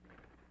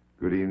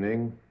Good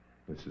evening.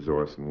 This is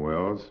Orson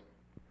Welles,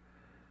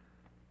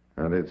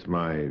 and it's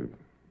my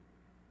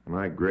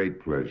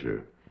great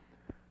pleasure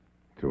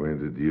to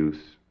introduce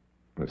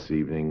this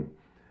evening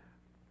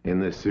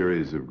in this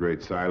series of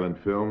great silent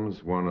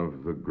films, one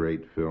of the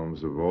great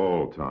films of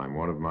all time,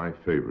 one of my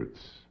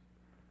favorites,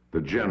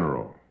 The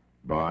General,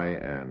 by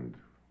and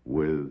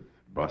with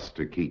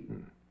Buster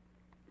Keaton.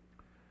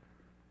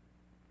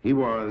 He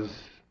was,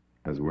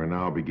 as we're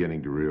now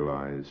beginning to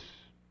realize,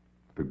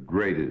 the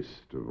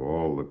greatest of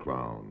all the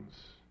clowns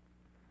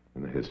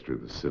in the history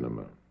of the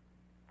cinema.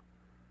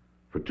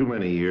 For too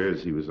many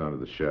years, he was under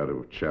the shadow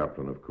of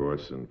Chaplin, of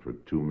course, and for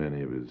too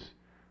many of his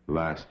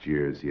last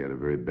years, he had a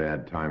very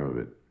bad time of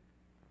it.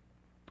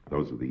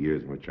 Those were the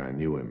years in which I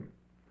knew him.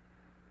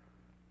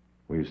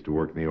 We used to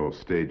work in the old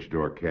stage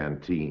door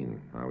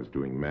canteen. I was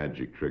doing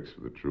magic tricks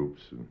for the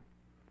troops, and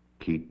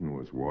Keaton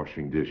was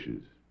washing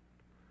dishes.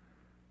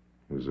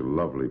 He was a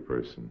lovely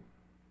person,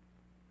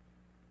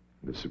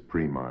 the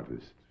supreme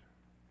artist.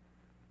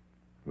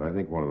 And I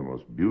think one of the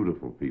most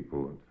beautiful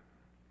people that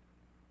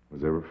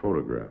was ever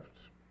photographed.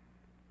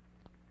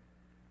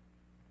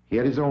 He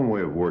had his own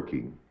way of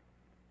working,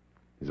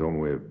 his own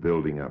way of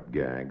building up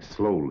gags,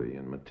 slowly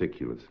and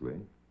meticulously.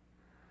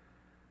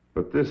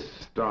 But this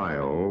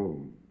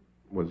style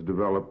was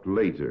developed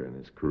later in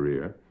his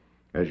career,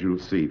 as you'll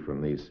see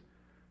from these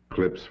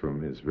clips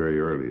from his very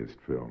earliest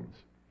films.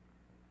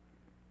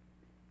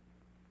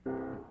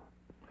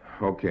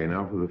 Okay,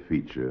 now for the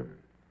feature.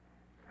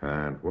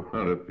 And what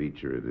a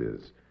feature it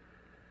is.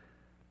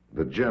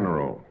 The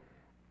General.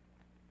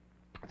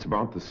 It's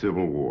about the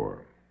Civil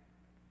War.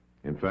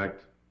 In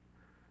fact,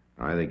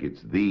 I think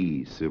it's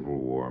the Civil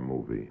War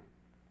movie.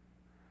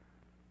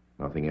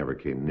 Nothing ever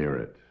came near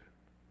it.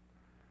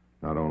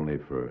 Not only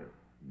for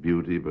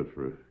beauty, but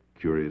for a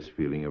curious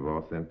feeling of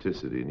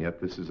authenticity. And yet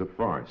this is a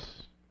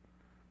farce.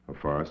 A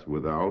farce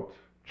without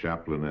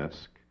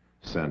Chaplin-esque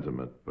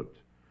sentiment, but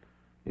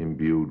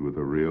imbued with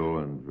a real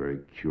and very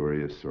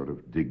curious sort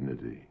of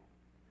dignity.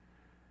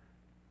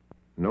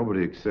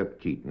 Nobody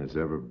except Keaton has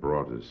ever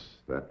brought us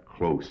that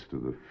close to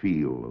the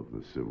feel of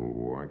the Civil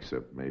War,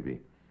 except maybe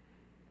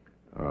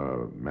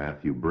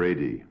Matthew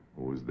Brady,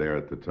 who was there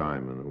at the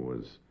time and who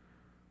was,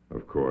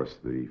 of course,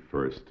 the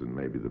first and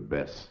maybe the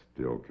best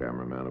still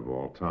cameraman of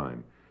all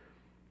time.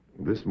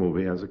 This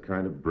movie has a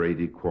kind of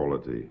Brady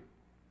quality,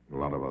 a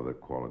lot of other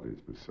qualities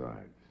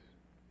besides.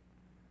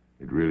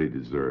 It really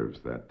deserves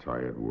that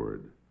tired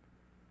word.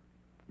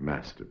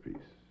 Masterpiece.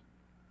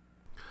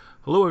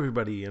 Hello,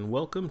 everybody, and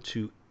welcome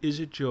to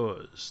Is It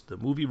Yours, the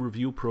movie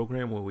review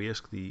program where we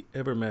ask the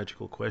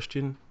ever-magical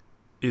question,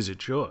 is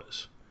it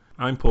yours?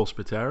 I'm Paul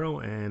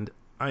Spataro, and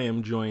I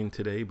am joined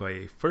today by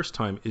a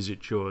first-time Is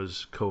It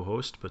Yours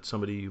co-host, but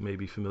somebody you may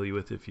be familiar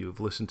with if you've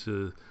listened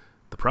to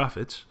The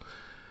Prophets,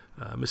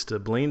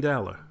 Mr. Blaine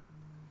Dowler.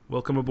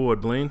 Welcome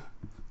aboard, Blaine.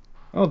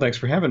 Oh, thanks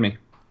for having me.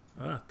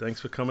 Thanks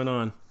for coming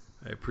on.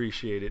 I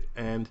appreciate it.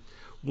 And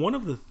one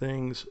of the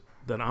things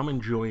that I'm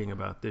enjoying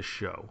about this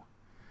show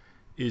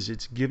is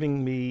it's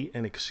giving me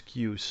an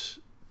excuse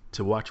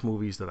to watch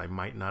movies that I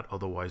might not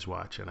otherwise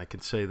watch. And I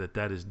can say that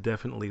that is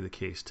definitely the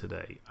case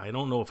today. I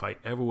don't know if I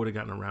ever would have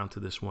gotten around to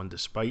this one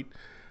despite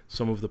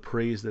some of the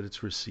praise that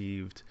it's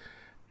received.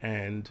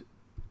 And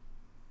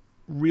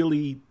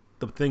really,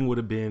 the thing would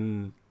have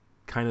been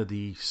kind of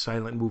the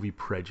silent movie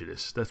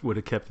prejudice. That would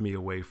have kept me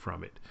away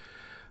from it.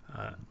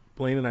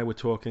 Blaine and I were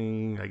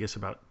talking, I guess,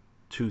 about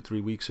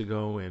 2-3 weeks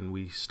ago, and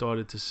we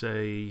started to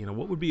say,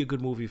 what would be a good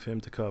movie for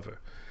him to cover?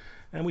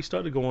 And we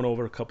started going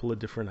over a couple of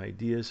different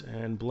ideas,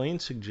 and Blaine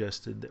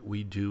suggested that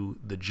we do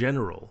The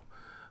General,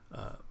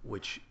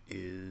 which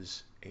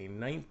is a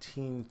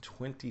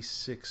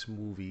 1926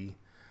 movie,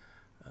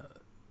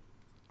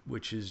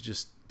 which is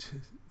just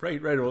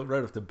right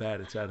off the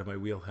bat, it's out of my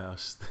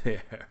wheelhouse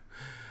there.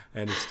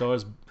 And it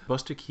stars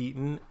Buster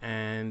Keaton,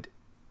 and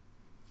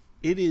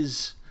it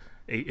is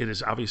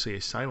obviously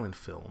a silent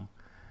film.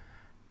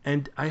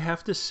 And I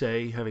have to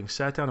say, having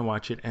sat down and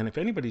watched it, and if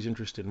anybody's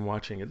interested in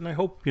watching it, and I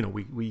hope,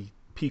 we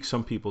pique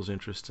some people's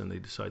interest and they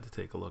decide to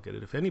take a look at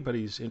it. If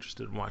anybody's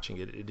interested in watching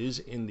it, it is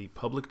in the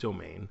public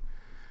domain,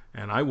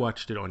 and I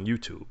watched it on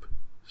YouTube.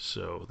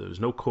 So there's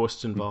no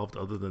costs involved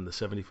other than the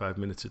 75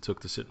 minutes it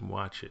took to sit and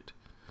watch it.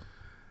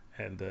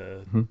 And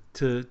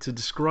to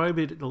describe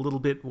it a little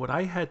bit, what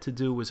I had to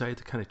do was I had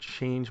to kind of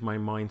change my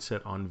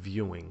mindset on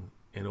viewing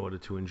in order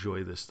to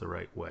enjoy this the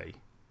right way,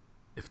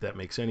 if that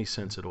makes any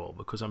sense at all,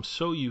 because I'm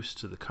so used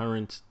to the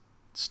current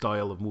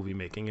style of movie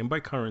making, and by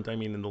current I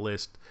mean in the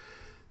last,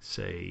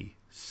 say,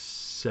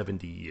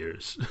 70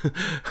 years.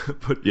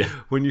 But yeah,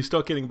 when you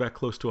start getting back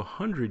close to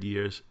 100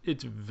 years,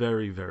 it's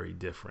very, very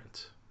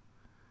different.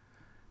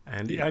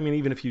 And yeah, I mean,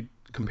 even if you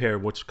compare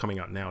what's coming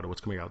out now to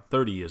what's coming out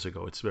 30 years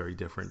ago, it's very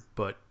different.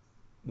 But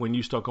when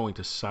you start going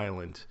to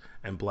silent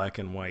and black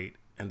and white,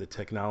 and the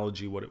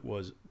technology what it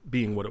was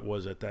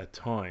at that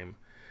time,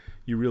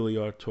 you really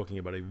are talking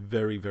about a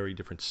very, very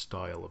different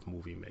style of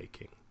movie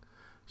making.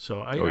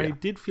 So I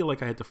did feel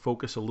like I had to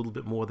focus a little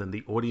bit more than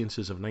the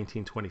audiences of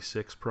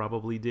 1926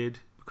 probably did,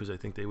 because I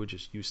think they were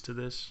just used to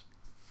this.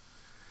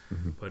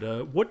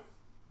 But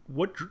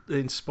what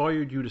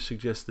inspired you to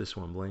suggest this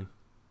one, Blaine?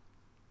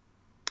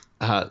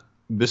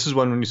 This is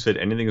one when you said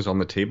anything is on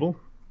the table.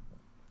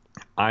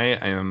 I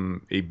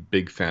am a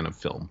big fan of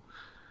film.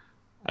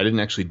 I didn't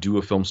actually do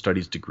a film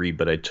studies degree,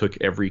 but I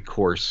took every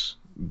course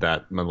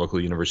that my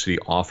local university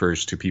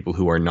offers to people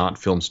who are not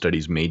film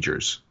studies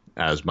majors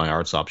as my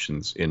arts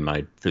options in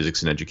my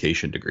physics and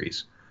education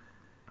degrees.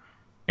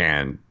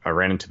 And I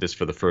ran into this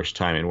for the first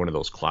time in one of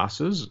those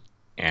classes,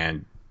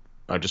 and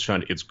I just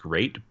found it's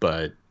great,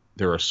 but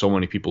there are so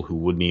many people who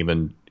wouldn't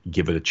even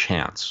give it a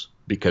chance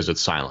because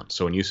it's silent.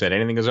 So when you said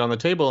anything is on the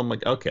table, I'm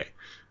like, okay,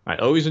 I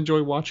always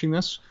enjoy watching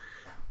this.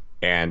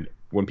 And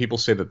when people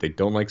say that they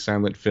don't like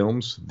silent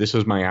films, this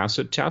is my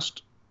acid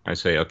test. I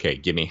say, okay,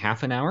 give me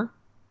half an hour.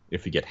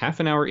 If you get half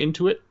an hour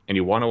into it and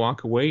you want to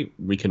walk away,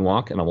 we can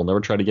walk, and I will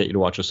never try to get you to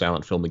watch a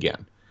silent film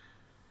again.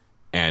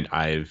 And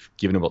I've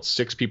given about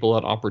 6 people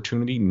that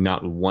opportunity.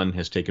 Not one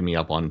has taken me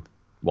up on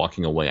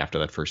walking away after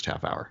that first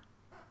half hour.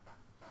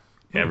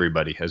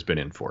 Everybody has been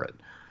in for it.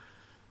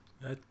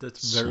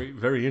 That's very,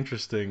 very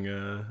interesting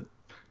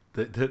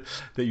that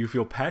you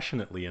feel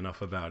passionately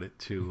enough about it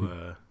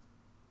to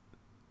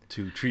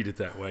treat it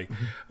that way.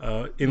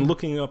 In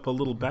looking up a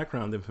little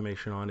background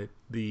information on it,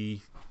 the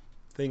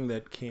thing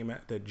that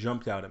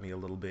jumped out at me a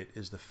little bit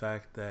is the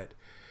fact that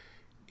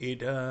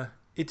it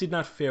did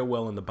not fare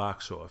well in the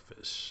box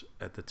office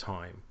at the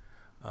time.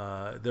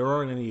 There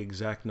aren't any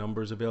exact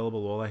numbers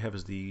available. All I have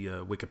is the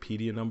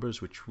Wikipedia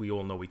numbers, which we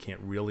all know we can't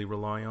really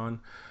rely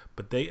on.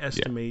 But they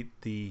estimate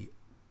the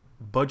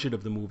budget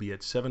of the movie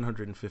at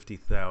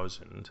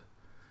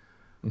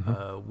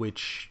 $750,000,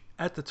 which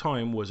at the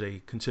time was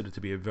considered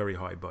to be a very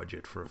high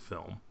budget for a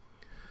film.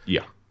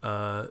 Yeah.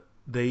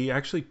 They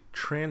actually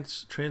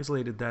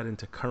translated that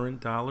into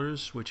current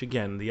dollars, which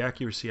again, the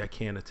accuracy I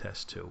can't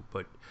attest to,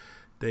 but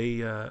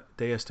they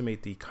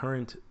estimate the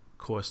current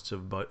costs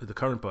of the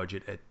current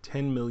budget at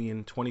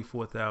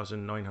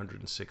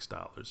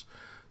 $10,024,906.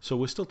 So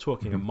we're still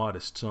talking a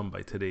modest sum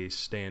by today's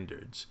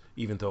standards,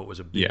 even though it was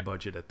a big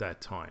budget at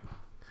that time.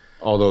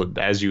 Although,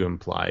 as you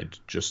implied,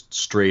 just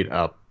straight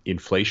up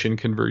inflation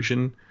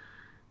conversion,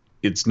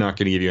 it's not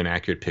going to give you an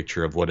accurate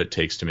picture of what it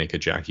takes to make a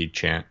Jackie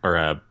Chan or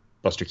a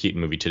Buster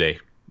Keaton movie today.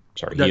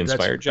 Sorry, he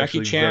inspired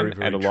Jackie Chan, very,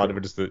 very and a lot of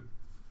it is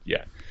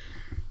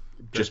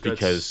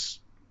because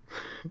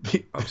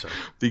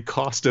the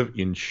cost of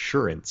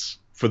insurance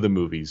for the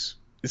movies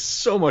is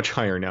so much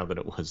higher now than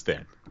it was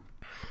then.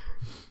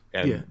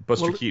 And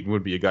Buster Keaton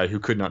would be a guy who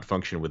could not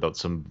function without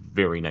some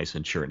very nice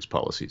insurance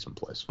policies in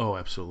place. Oh,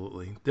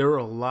 absolutely. There are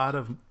a lot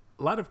of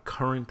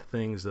current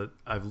things that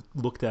I've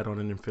looked at on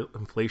an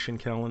inflation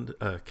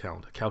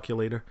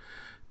calculator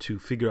to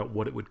figure out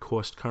what it would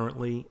cost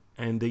currently,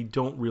 and they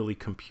don't really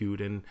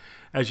compute. And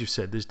as you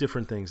said, there's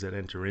different things that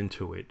enter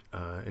into it.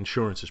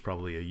 Insurance is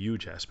probably a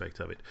huge aspect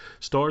of it.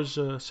 Stars'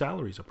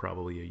 salaries are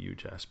probably a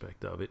huge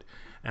aspect of it.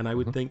 And I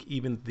would think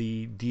even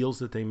the deals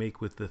that they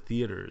make with the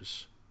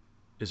theaters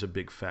is a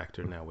big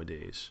factor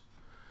nowadays.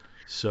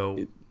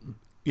 So,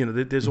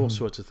 there's all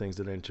sorts of things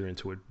that enter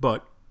into it.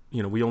 But,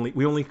 we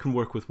only can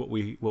work with what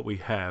we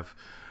have.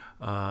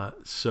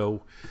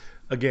 So,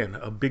 again,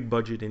 a big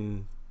budget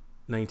in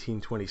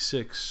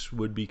 1926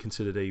 would be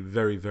considered a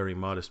very, very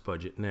modest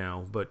budget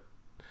now. But,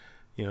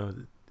 I'll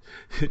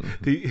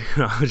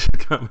just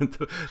comment,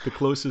 the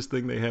closest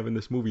thing they have in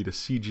this movie to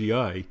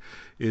CGI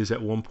is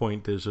at one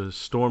point there's a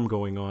storm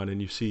going on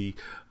and you see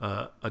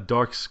a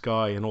dark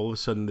sky, and all of a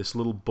sudden this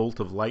little bolt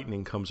of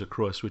lightning comes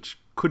across, which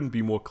couldn't have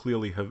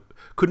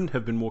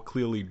been more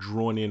clearly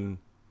drawn in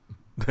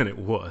than it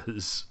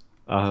was.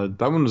 That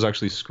one was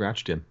actually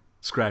scratched in.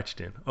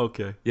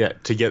 Okay. Yeah,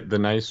 to get the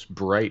nice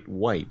bright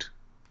white,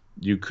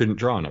 you couldn't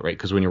draw on it, right?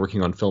 Because when you're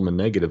working on film and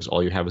negatives,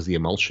 all you have is the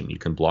emulsion. You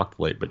can block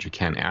the light, but you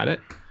can't add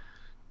it.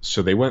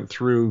 So they went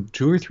through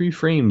 2 or 3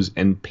 frames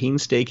and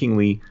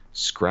painstakingly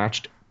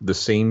scratched the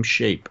same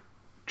shape,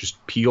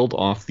 just peeled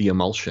off the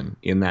emulsion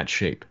in that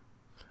shape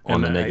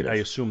on the negative. I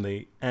assume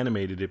they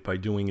animated it by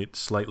doing it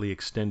slightly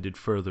extended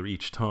further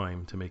each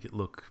time to make it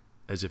look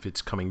as if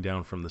it's coming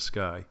down from the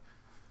sky.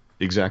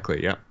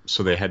 Exactly, yeah.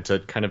 So they had to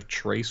kind of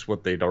trace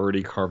what they'd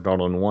already carved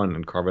out on one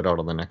and carve it out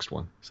on the next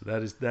one. So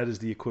that is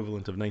the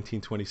equivalent of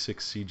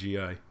 1926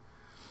 CGI.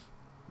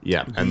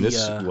 Yeah, and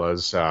this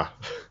was...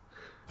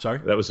 Sorry?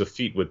 That was a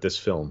feat with this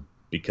film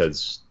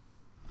because,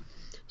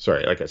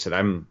 like I said,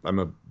 I'm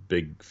a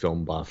big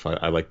film buff.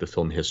 I like the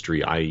film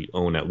history. I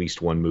own at least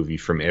one movie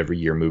from every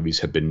year movies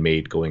have been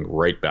made going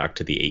right back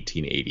to the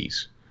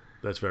 1880s.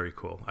 That's very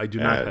cool. I do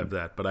not have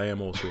that, but I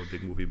am also a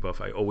big movie buff.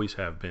 I always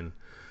have been.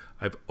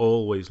 I've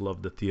always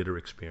loved the theater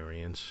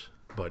experience,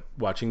 but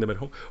watching them at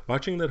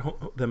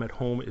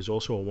home is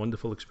also a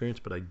wonderful experience.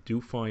 But I do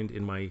find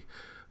in my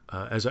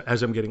as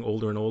I'm getting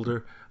older and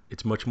older,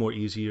 it's much more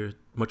easy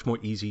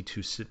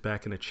to sit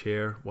back in a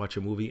chair, watch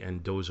a movie,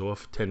 and doze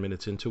off 10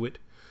 minutes into it.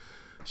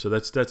 So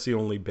that's the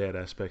only bad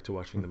aspect to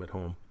watching them at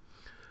home.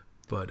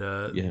 But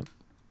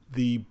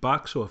the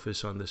box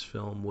office on this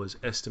film was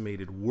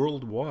estimated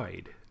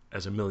worldwide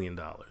as $1 million.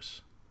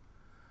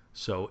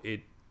 So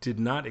it did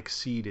not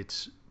exceed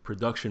its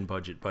production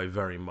budget by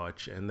very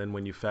much, and then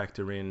when you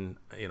factor in,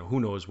 who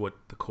knows what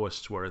the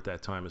costs were at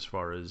that time as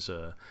far as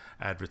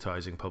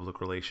advertising, public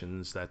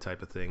relations, that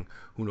type of thing.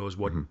 Who knows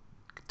what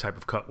type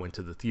of cut went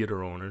to the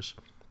theater owners,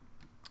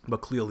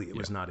 but clearly it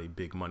was not a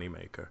big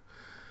moneymaker.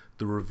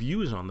 The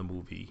reviews on the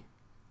movie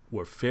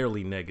were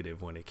fairly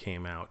negative when it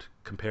came out,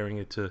 comparing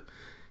it to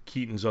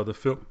Keaton's other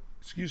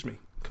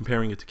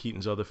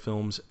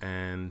films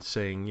and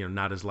saying,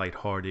 not as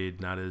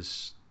lighthearted, not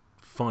as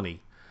funny.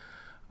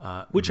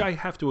 Which I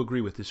have to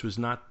agree with. This was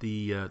not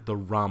the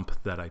romp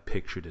that I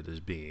pictured it as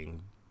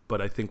being.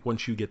 But I think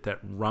once you get that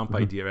romp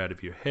idea out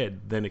of your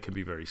head, then it can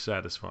be very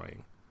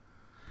satisfying.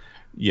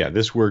 Yeah,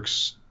 this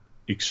works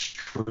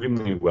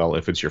extremely well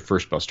if it's your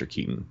first Buster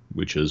Keaton,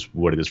 which is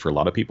what it is for a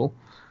lot of people.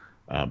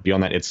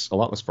 Beyond that, it's a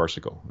lot less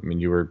farcical. I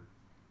mean, you were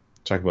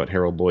talking about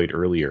Harold Lloyd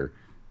earlier,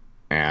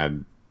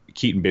 and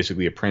Keaton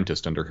basically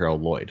apprenticed under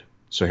Harold Lloyd.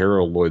 So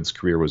Harold Lloyd's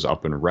career was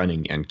up and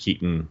running, and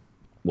Keaton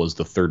was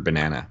the third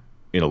banana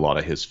in a lot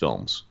of his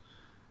films.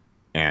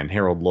 And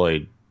Harold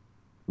Lloyd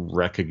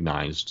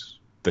recognized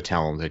the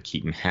talent that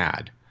Keaton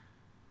had.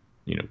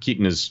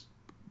 Keaton is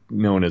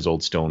known as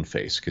Old Stone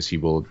Face because he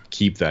will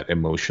keep that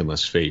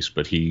emotionless face,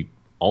 but he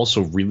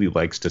also really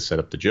likes to set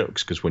up the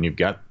jokes, because when you've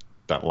got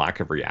that lack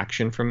of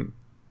reaction from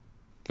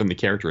the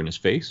character in his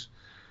face,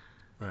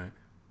 right?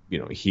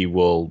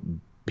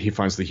 He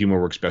finds the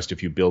humor works best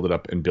if you build it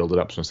up and build it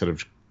up. So instead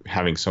of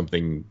having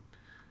something,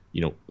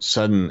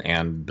 sudden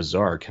and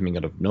bizarre coming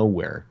out of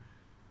nowhere,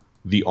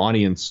 the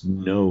audience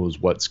knows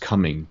what's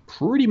coming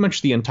pretty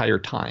much the entire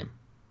time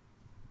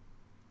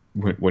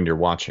when you're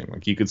watching.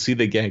 Like, you could see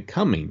the gag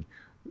coming,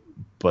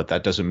 but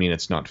that doesn't mean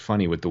it's not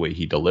funny with the way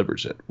he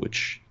delivers it,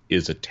 which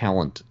is a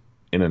talent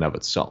in and of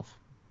itself.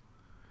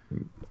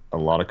 A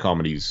lot of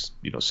comedies,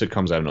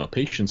 sitcoms I have no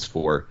patience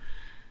for.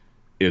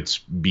 It's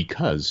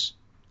because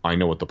I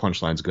know what the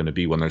punchline is going to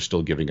be when they're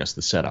still giving us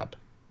the setup.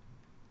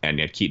 And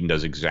yet Keaton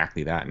does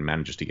exactly that and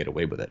manages to get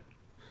away with it.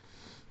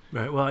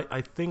 Right. Well,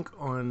 I think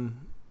when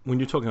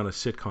you're talking on a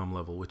sitcom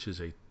level, which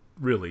is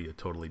really a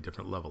totally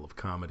different level of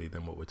comedy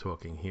than what we're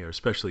talking here,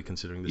 especially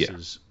considering this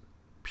is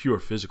pure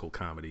physical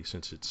comedy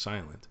since it's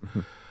silent.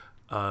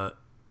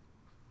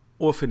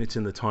 Often it's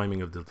in the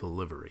timing of the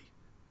delivery.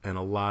 And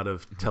a lot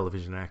of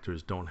television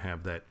actors don't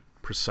have that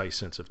precise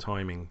sense of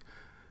timing,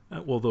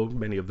 although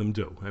many of them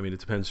do. I mean, it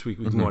depends. We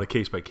can go on a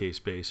case-by-case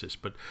basis.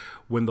 But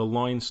when the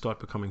lines start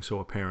becoming so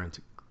apparent,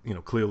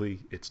 clearly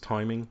it's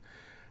timing.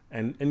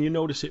 And you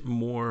notice it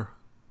more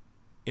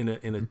in a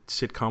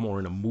sitcom or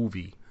in a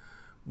movie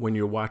when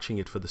you're watching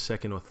it for the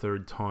second or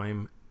third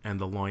time and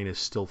the line is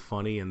still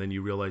funny, and then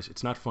you realize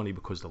it's not funny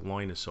because the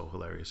line is so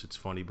hilarious. It's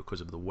funny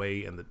because of the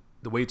way and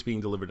the way it's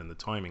being delivered and the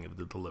timing of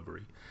the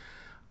delivery.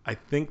 I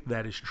think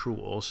that is true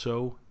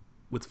also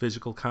with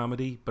physical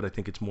comedy, but I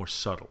think it's more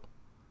subtle.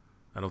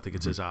 I don't think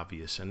it's as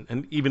obvious.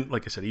 And even,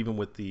 like I said, even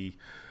with the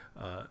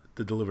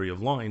delivery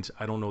of lines,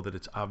 I don't know that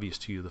it's obvious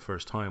to you the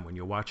first time. When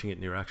you're watching it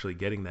and you're actually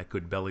getting that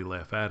good belly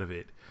laugh out of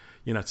it,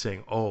 you're not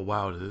saying, oh,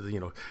 wow,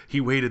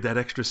 he waited that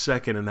extra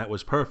second and that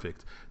was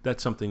perfect.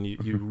 That's something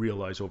you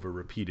realize over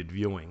repeated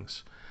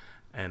viewings.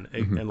 And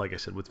like I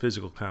said, with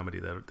physical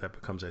comedy, that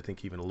becomes, I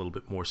think, even a little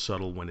bit more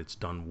subtle when it's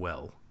done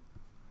well.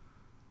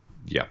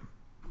 Yeah.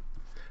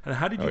 And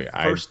how did you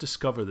first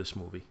discover this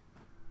movie?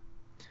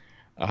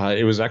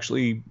 It was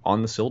actually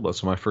on the syllabus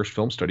of my first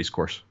film studies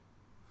course.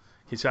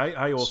 See,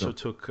 I also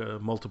took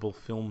multiple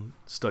film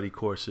study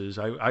courses.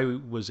 I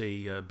was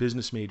a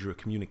business major, a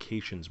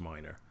communications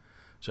minor.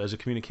 So as a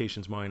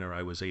communications minor,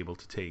 I was able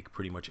to take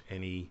pretty much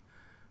any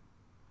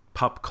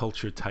pop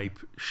culture type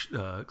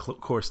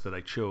course that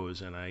I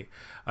chose. And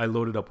I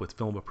loaded up with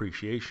film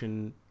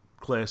appreciation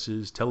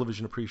classes,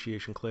 television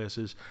appreciation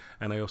classes,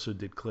 and I also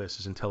did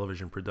classes in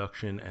television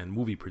production and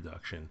movie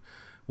production,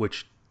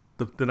 which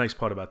the nice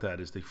part about that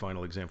is the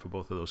final exam for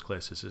both of those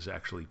classes is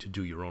actually to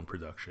do your own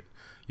production.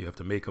 You have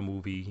to make a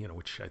movie,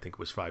 which I think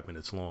was 5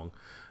 minutes long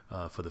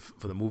for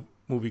the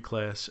movie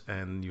class,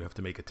 and you have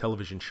to make a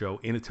television show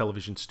in a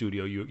television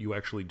studio. You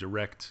actually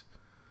direct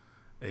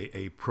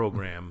a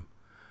program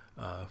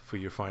for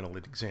your final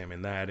exam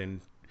in that,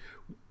 and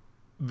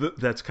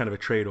that's kind of a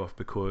trade-off,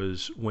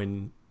 because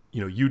when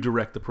you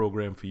direct the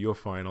program for your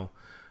final,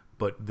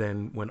 but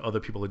then when other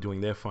people are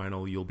doing their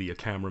final, you'll be a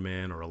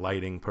cameraman or a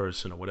lighting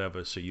person or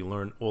whatever, so you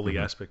learn all the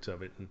aspects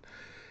of it. And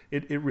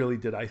it really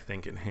did, I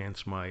think,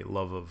 enhance my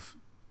love of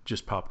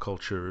just pop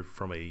culture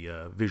from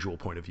a visual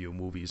point of view,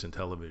 movies and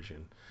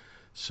television.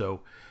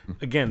 So,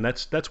 again,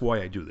 that's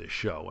why I do this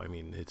show. I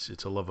mean,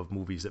 it's a love of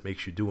movies that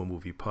makes you do a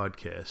movie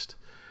podcast.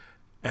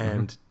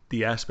 And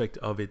the aspect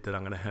of it that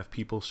I'm going to have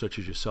people such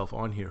as yourself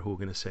on here who are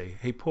going to say,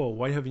 hey, Paul,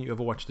 why haven't you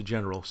ever watched The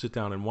General? Sit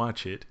down and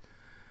watch it.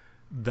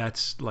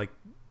 That's like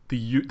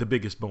the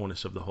biggest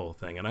bonus of the whole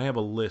thing. And I have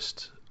a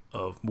list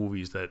of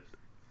movies that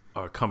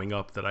are coming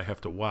up that I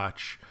have to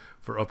watch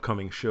for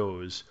upcoming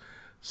shows,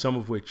 some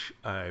of which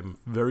I'm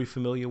very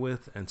familiar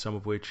with and some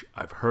of which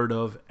I've heard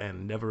of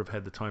and never have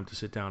had the time to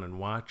sit down and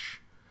watch.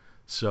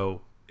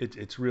 So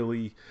it's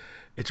really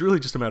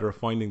just a matter of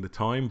finding the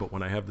time. But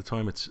when I have the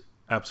time, it's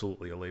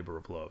absolutely a labor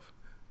of love.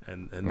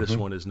 and this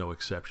one is no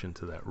exception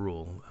to that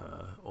rule.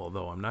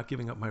 Although I'm not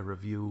giving up my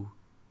review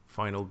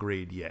final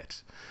grade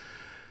yet.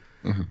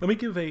 Let me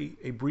give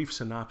a brief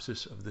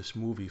synopsis of this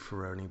movie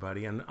for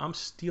anybody, and I'm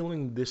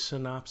stealing this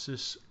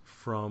synopsis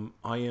from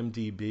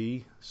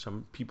IMDb.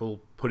 Some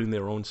people put in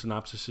their own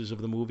synopsises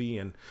of the movie,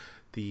 and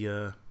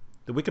the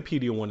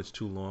Wikipedia one is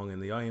too long,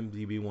 and the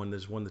IMDb one,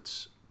 there's one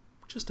that's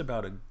just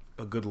about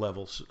a good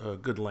level, a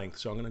good length,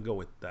 so I'm going to go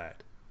with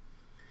that.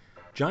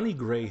 Johnny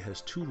Gray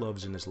has two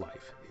loves in his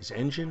life, his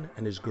engine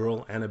and his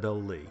girl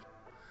Annabelle Lee.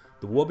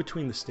 The war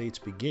between the states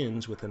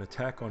begins with an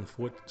attack on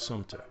Fort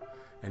Sumter,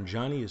 and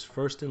Johnny is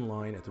first in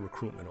line at the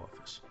recruitment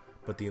office,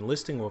 but the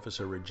enlisting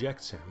officer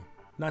rejects him,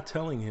 not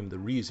telling him the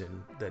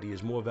reason that he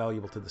is more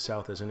valuable to the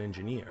South as an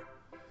engineer.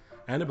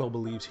 Annabelle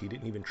believes he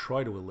didn't even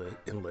try to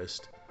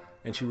enlist,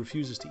 and she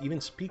refuses to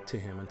even speak to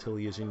him until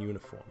he is in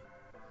uniform.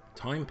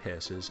 Time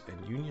passes,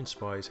 and Union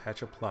spies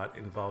hatch a plot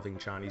involving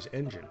Johnny's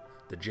engine,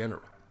 the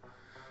General.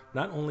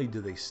 Not only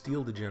do they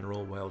steal the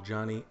General while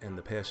Johnny and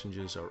the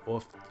passengers are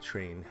off the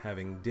train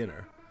having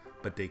dinner,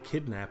 but they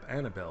kidnap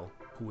Annabelle,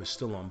 who is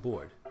still on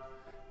board.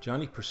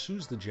 Johnny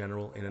pursues the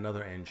General in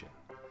another engine,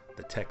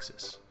 the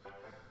Texas.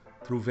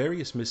 Through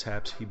various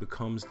mishaps, he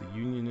becomes the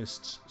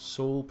Unionists'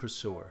 sole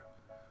pursuer.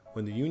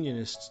 When the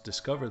Unionists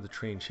discover the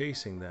train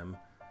chasing them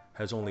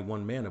has only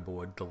one man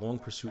aboard, the long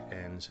pursuit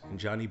ends, and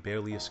Johnny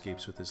barely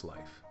escapes with his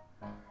life.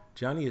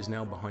 Johnny is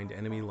now behind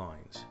enemy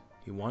lines.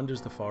 He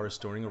wanders the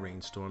forest during a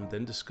rainstorm,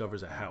 then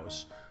discovers a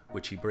house,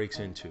 which he breaks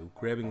into,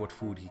 grabbing what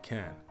food he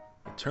can.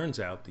 It turns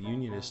out the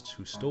Unionists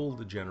who stole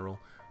the General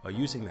are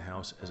using the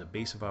house as a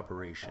base of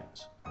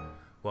operations.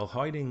 While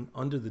hiding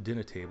under the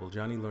dinner table,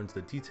 Johnny learns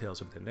the details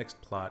of their next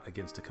plot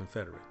against the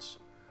Confederates.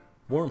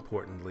 More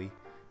importantly,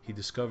 he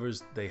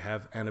discovers they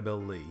have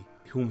Annabelle Lee,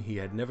 whom he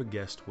had never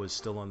guessed was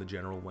still on the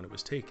General when it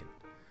was taken.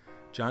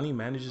 Johnny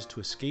manages to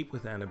escape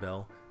with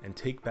Annabelle and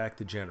take back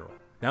the General.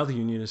 Now the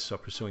Unionists are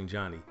pursuing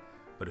Johnny,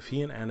 but if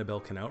he and Annabelle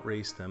can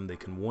outrace them, they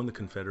can warn the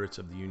Confederates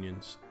of the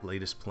Union's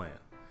latest plan.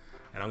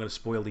 And I'm going to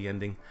spoil the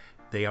ending.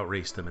 They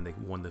outrace them and they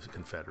warn the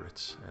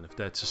Confederates. And if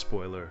that's a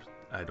spoiler,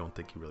 I don't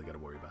think you really got to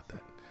worry about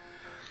that.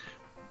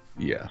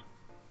 Yeah.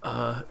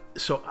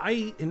 So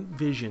I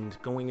envisioned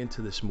going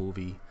into this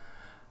movie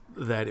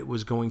that it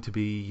was going to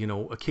be,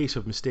 a case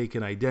of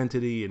mistaken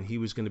identity, and he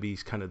was going to be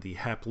kind of the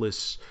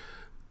hapless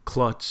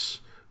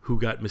klutz who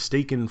got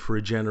mistaken for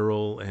a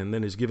general and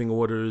then is giving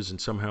orders and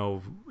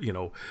somehow,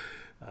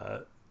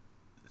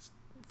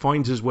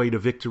 finds his way to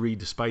victory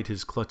despite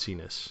his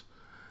klutziness.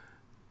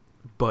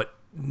 But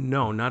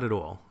no, not at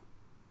all.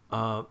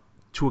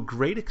 To a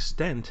great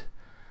extent,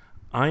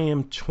 I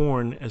am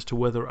torn as to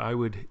whether I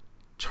would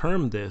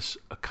term this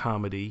a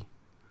comedy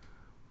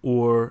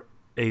or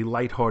a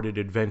lighthearted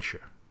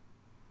adventure.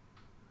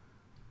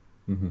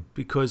 Mm-hmm.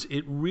 Because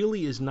it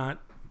really is not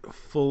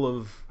full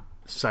of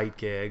sight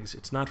gags.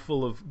 It's not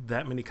full of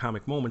that many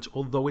comic moments,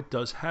 although it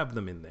does have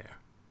them in there.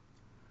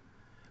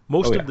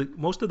 Most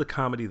of the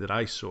comedy that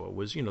I saw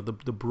was,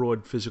 the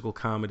broad physical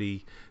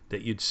comedy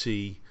that you'd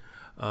see,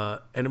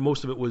 and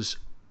most of it was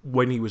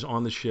when he was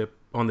on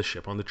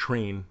the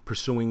train,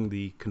 pursuing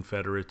the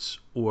Confederates,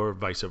 or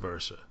vice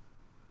versa.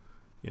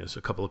 So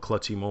a couple of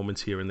klutzy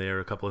moments here and there,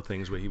 a couple of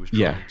things where he was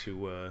trying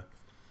to,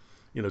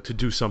 to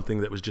do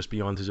something that was just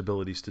beyond his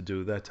abilities to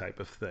do, that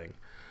type of thing.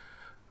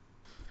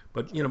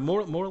 But,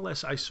 more or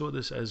less, I saw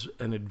this as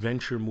an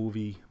adventure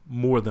movie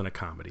more than a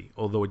comedy,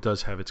 although it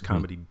does have its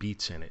comedy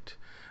beats in it.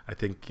 I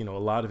think, a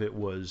lot of it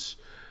was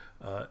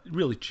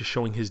really just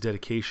showing his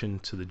dedication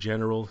to the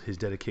General, his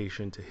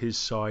dedication to his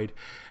side,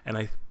 and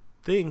I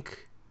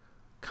think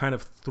kind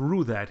of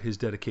through that, his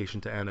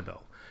dedication to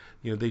Annabelle.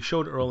 They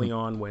showed early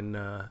on when,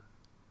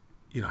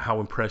 how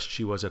impressed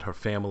she was at her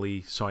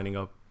family signing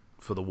up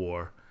for the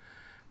war,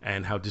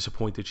 and how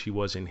disappointed she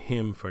was in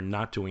him for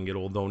not doing it,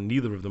 although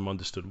neither of them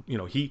understood.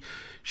 He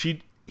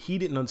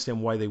didn't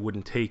understand why they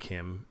wouldn't take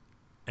him,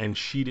 and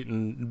she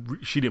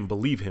didn't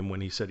believe him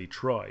when he said he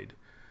tried.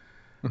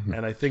 Mm-hmm.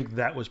 And I think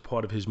that was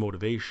part of his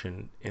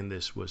motivation in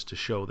this, was to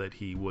show that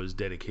he was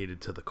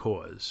dedicated to the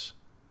cause.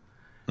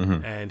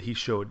 Mm-hmm. And he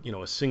showed,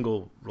 a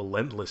single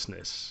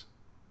relentlessness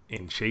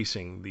in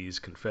chasing these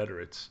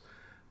Confederates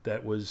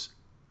that was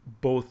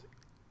both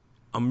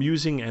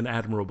amusing and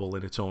admirable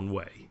in its own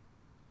way.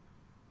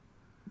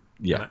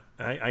 Yeah,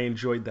 I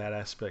enjoyed that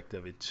aspect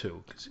of it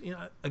too, because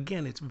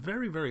again, it's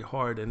very, very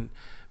hard, and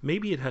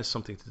maybe it has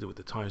something to do with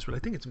the times, but I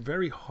think it's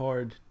very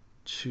hard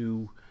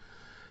to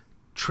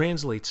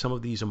translate some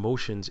of these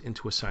emotions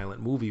into a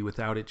silent movie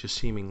without it just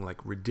seeming like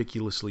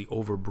ridiculously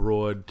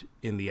overbroad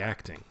in the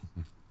acting.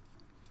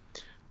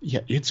 Yeah,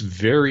 it's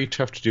very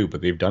tough to do,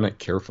 but they've done it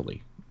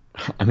carefully.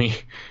 I mean,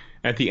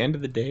 at the end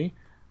of the day,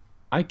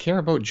 I care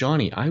about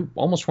Johnny. I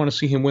almost want to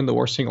see him win the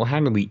war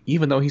single-handedly,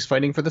 even though he's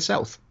fighting for the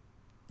South.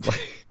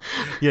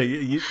 Yeah,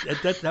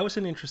 that was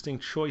an interesting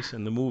choice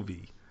in the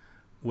movie.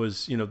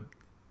 Was,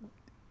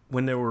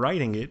 when they were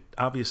writing it,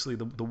 obviously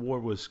the war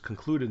was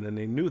concluded, and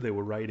they knew they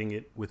were writing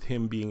it with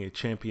him being a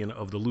champion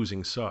of the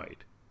losing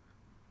side.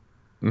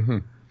 Mm-hmm.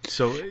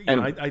 So,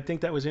 And I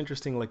think that was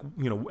interesting, like,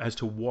 as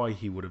to why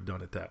he would have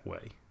done it that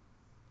way.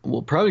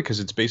 well, probably because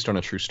it's based on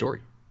a true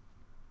story.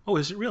 Oh,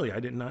 is it really? I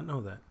did not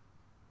know that.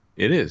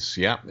 It is,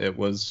 yeah. It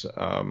was.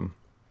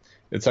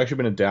 It's actually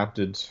been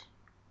adapted.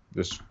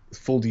 There's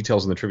full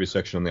details in the trivia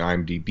section on the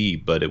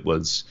IMDb, but it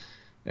was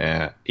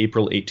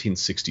April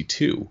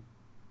 1862,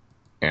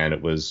 and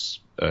it was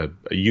a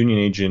Union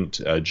agent,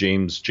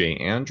 James J.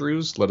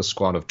 Andrews, led a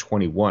squad of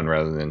 21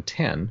 rather than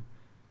 10,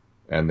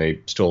 and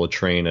they stole a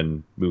train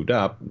and moved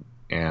up.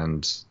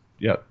 And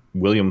yeah,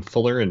 William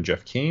Fuller and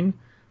Jeff Kane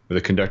were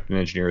the conductor and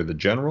engineer of the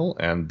General,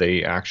 and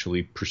they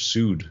actually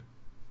pursued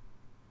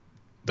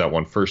that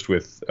one first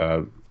with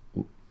a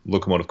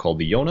locomotive called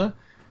the Yonah,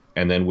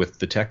 and then with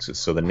the Texas.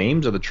 So the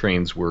names of the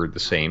trains were the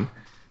same.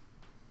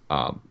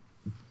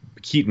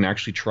 Keaton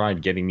actually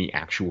tried getting the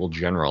actual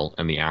General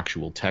and the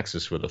actual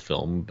Texas for the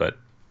film, but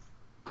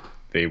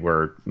they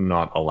were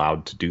not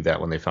allowed to do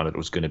that when they found out it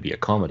was going to be a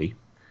comedy.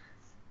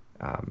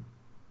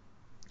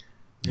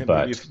 Yeah,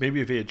 But maybe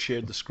if he had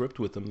shared the script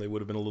with them, they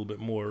would have been a little bit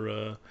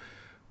more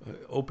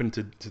open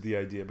to the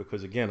idea.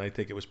 Because again, I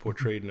think it was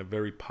portrayed in a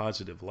very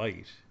positive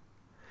light.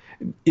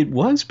 it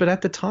was, but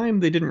at the time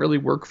they didn't really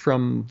work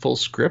from full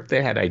script.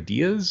 They had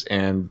ideas,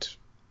 and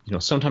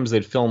sometimes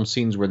they'd film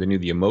scenes where they knew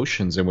the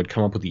emotions and would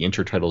come up with the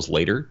intertitles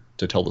later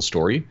to tell the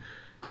story.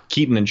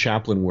 Keaton and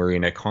Chaplin were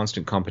in a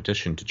constant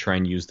competition to try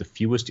and use the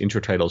fewest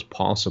intertitles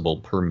possible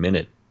per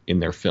minute in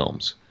their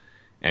films.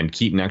 And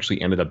Keaton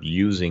actually ended up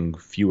using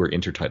fewer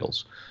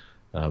intertitles.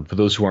 For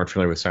those who aren't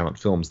familiar with silent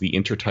films, the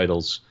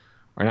intertitles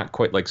are not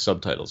quite like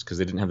subtitles because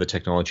they didn't have the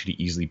technology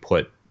to easily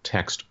put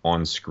text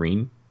on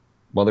screen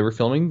while they were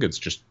filming. It's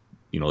just,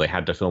 they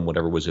had to film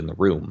whatever was in the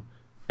room,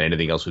 and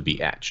anything else would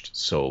be etched.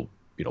 So,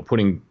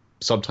 putting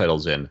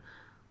subtitles in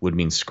would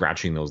mean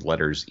scratching those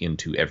letters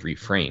into every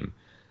frame.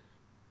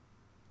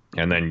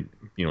 And then,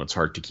 it's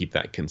hard to keep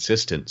that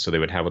consistent. So they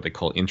would have what they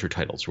call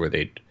intertitles, where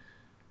they'd,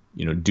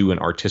 do an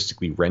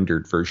artistically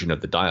rendered version of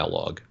the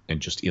dialogue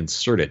and just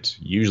insert it,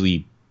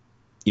 usually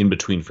in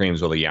between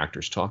frames while the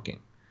actor's talking.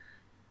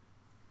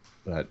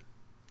 But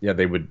yeah,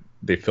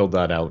 they filled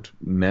that out,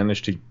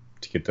 managed to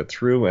get that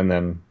through. And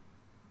then,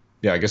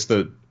 yeah, I guess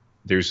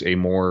there's a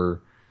more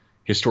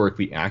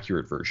historically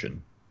accurate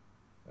version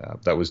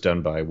that was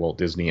done by Walt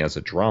Disney as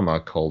a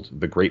drama called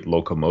The Great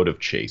Locomotive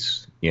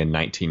Chase in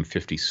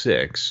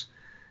 1956.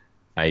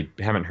 I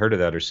haven't heard of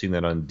that or seen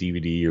that on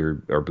DVD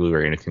or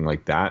Blu-ray or anything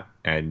like that.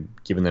 And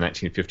given the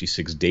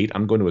 1956 date,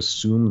 I'm going to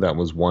assume that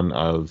was one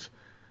of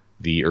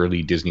the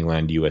early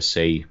Disneyland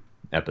USA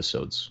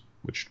episodes,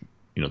 which,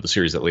 the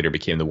series that later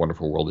became The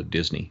Wonderful World of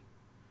Disney.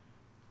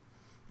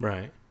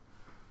 Right.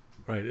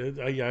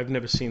 I've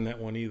never seen that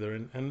one either,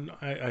 and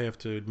I have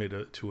to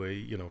admit to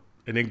an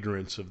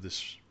ignorance of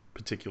this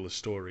particular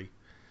story.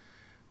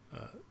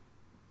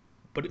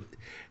 But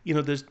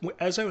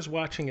as I was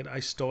watching it, I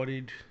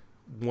started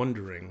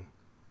wondering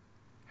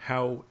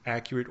how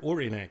accurate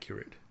or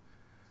inaccurate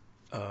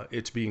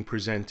it's being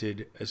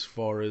presented as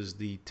far as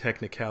the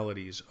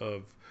technicalities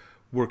of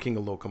working a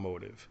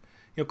locomotive.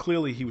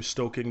 Clearly he was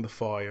stoking the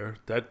fire.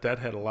 That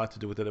had a lot to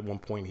do with it. At one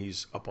point,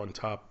 he's up on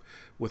top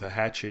with a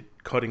hatchet,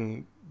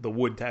 cutting the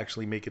wood to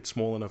actually make it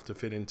small enough to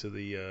fit into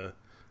the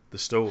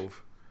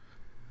stove.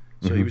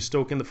 So he was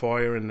stoking the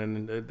fire, and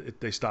then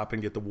they stop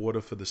and get the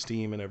water for the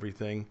steam and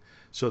everything.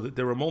 So that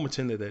there were moments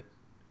in there that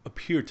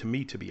appeared to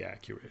me to be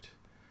accurate.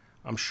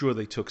 I'm sure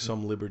they took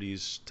some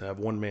liberties to have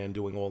one man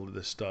doing all of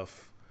this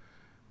stuff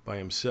by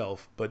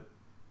himself, but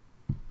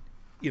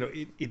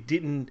it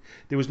didn't.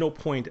 There was no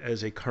point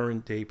as a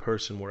current day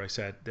person where I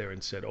sat there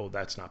and said, "Oh,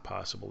 that's not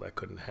possible. That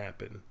couldn't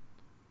happen."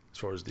 As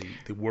far as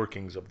the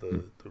workings of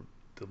the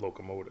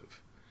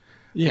locomotive.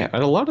 Yeah,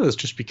 and a lot of this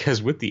just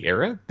because with the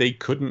era, they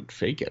couldn't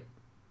fake it.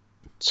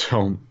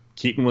 So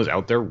Keaton was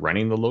out there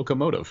running the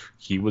locomotive.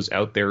 He was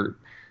out there,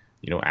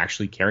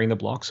 actually carrying the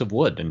blocks of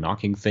wood and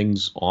knocking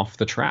things off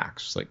the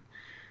tracks. Like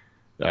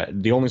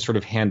the only sort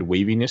of hand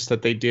waviness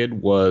that they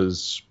did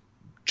was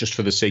just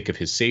for the sake of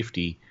his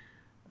safety,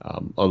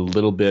 a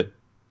little bit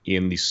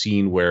in the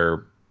scene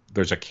where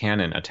there's a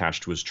cannon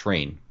attached to his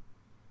train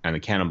and the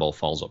cannonball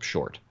falls up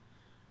short.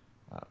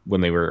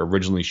 When they were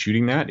originally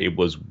shooting that, it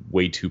was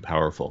way too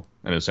powerful.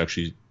 And it's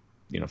actually,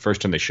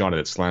 first time they shot it,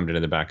 it slammed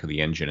into the back of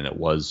the engine, and it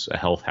was a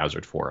health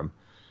hazard for him.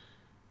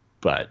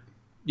 But,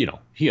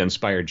 he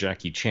inspired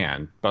Jackie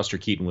Chan. Buster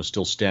Keaton was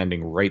still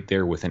standing right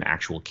there with an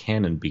actual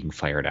cannon being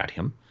fired at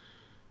him.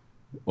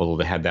 Although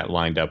they had that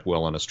lined up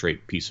well on a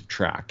straight piece of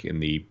track. In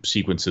the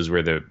sequences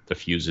where the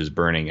fuse is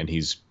burning and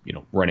he's,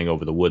 running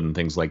over the wood and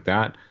things like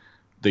that,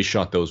 they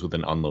shot those with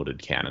an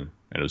unloaded cannon,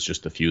 and it was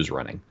just the fuse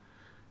running.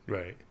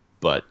 Right.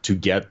 But to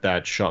get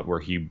that shot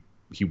where he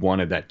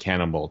wanted that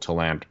cannonball to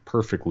land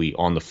perfectly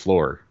on the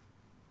floor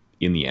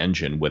in the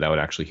engine without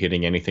actually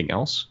hitting anything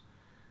else,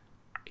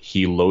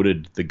 he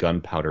loaded the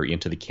gunpowder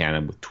into the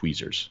cannon with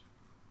tweezers,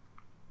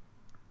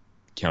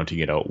 counting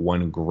it out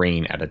one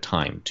grain at a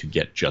time to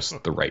get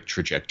just the right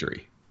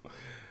trajectory.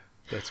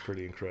 That's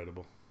pretty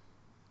incredible.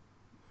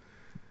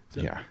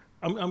 So, yeah.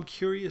 I'm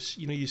curious.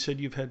 You know, you said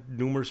you've had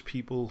numerous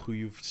people who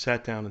you've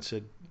sat down and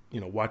said,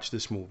 watch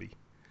this movie.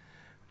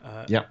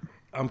 Uh, Yeah.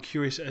 I'm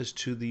curious as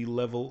to the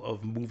level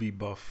of movie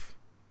buff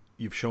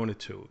you've shown it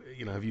to.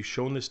 You know, have you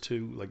shown this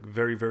to like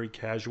very, very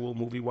casual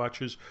movie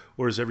watchers,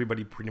 or has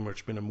everybody pretty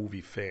much been a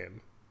movie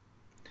fan?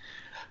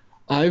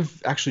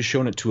 I've actually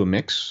shown it to a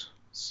mix.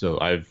 So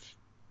I've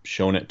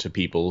shown it to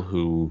people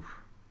who,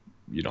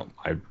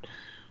 I've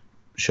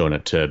shown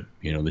it to,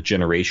 the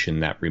generation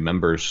that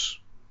remembers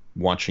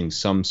watching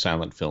some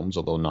silent films,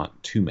 although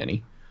not too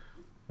many.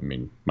 I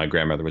mean, my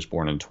grandmother was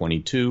born in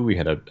 22. We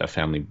had a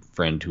family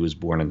friend who was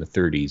born in the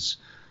 30s.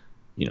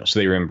 So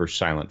they remember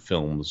silent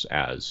films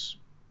as,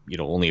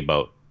 only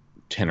about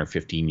 10 or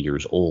 15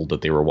 years old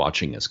that they were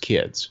watching as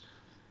kids.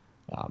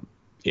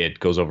 It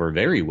goes over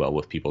very well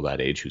with people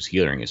that age whose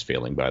hearing is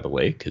failing, by the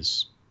way,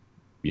 because,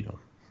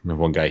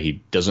 one guy,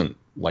 he doesn't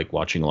like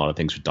watching a lot of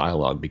things with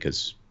dialogue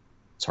because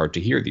it's hard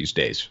to hear these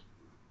days.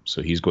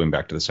 So he's going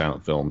back to the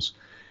silent films.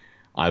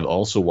 I've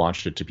also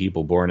watched it to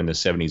people born in the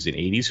 70s and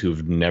 80s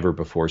who've never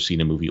before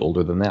seen a movie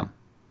older than them.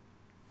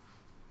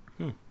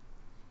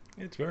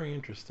 It's very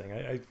interesting.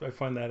 I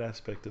find that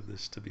aspect of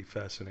this to be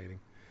fascinating.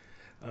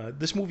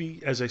 This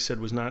movie, as I said,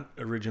 was not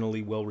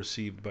originally well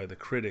received by the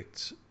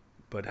critics,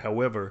 but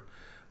however,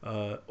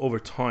 over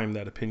time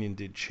that opinion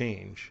did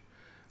change,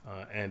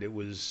 and it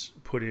was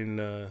put in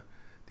the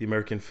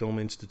American Film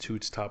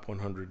Institute's top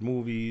 100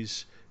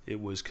 movies.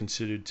 It was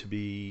considered to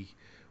be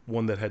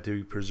one that had to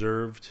be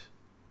preserved,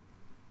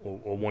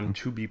 or one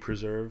to be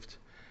preserved.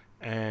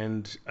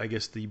 And I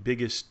guess the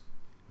biggest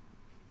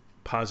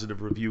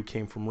positive review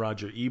came from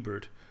Roger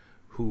Ebert,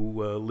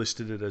 who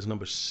listed it as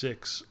number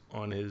 6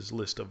 on his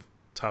list of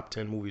top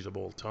 10 movies of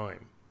all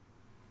time.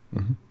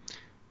 Mm-hmm.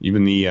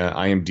 Even the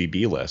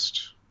IMDb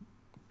list,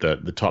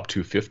 the top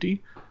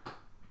 250,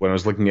 when I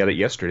was looking at it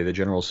yesterday, the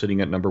General's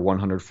sitting at number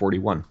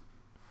 141.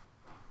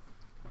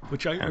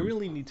 Which I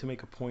really need to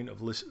make a point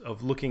of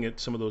looking at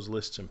some of those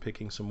lists and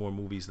picking some more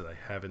movies that I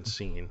haven't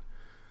seen,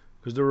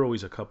 because there are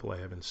always a couple I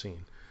haven't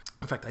seen.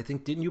 In fact, I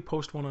think, didn't you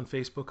post one on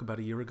Facebook about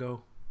a year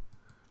ago?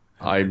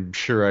 I'm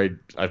sure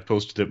I've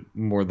posted it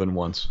more than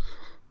once.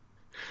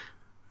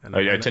 And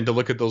I tend to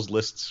look at those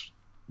lists,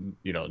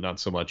 not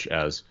so much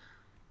as,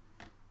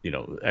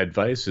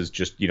 advice, is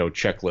just,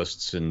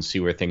 checklists and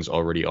see where things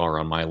already are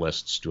on my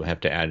lists. Do I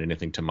have to add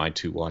anything to my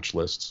to-watch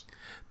lists?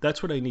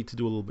 That's what I need to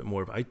do a little bit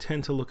more of. I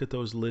tend to look at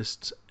those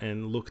lists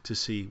and look to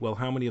see, well,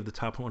 how many of the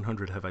top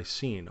 100 have I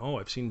seen? Oh,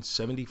 I've seen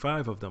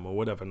 75 of them, or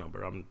whatever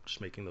number. I'm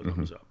just making those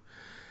numbers up.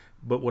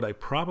 But what I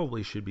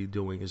probably should be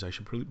doing is I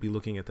should be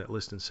looking at that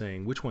list and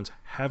saying, which ones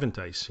haven't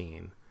I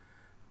seen?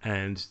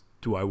 And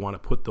do I want to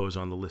put those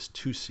on the list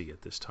to see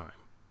at this time?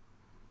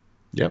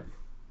 Yep.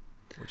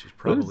 Which is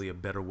probably a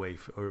better way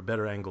or a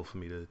better angle for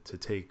me to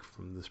take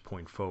from this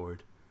point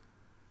forward.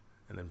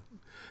 And then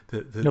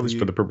at least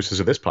for the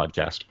purposes of this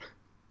podcast.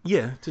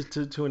 Yeah,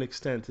 to an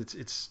extent,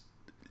 it's.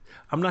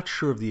 I'm not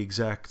sure of the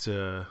exact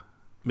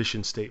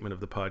mission statement of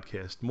the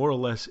podcast. More or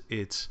less,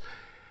 it's,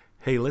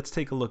 hey, let's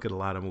take a look at a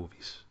lot of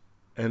movies,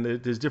 and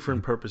there's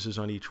different purposes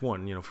on each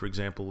one. For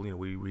example,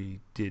 we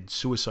did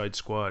Suicide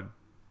Squad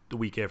the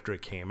week after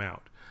it came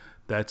out.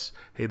 That's,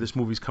 hey, this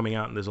movie's coming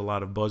out and there's a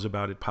lot of buzz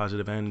about it,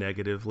 positive and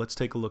negative. Let's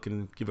take a look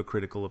and give a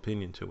critical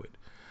opinion to it.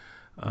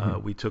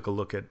 We took a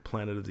look at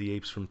Planet of the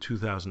Apes from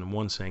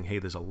 2001, saying, hey,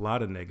 there's a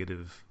lot of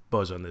negative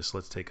buzz on this.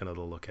 Let's take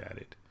another look at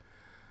it.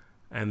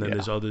 And then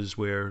there's others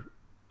where,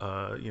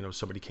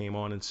 somebody came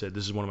on and said,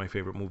 this is one of my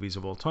favorite movies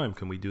of all time.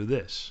 Can we do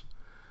this?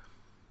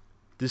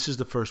 This is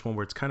the first one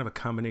where it's kind of a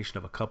combination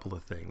of a couple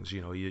of things.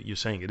 You're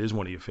saying it is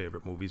one of your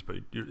favorite movies, but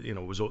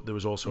there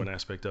was also an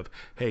aspect of,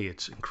 hey,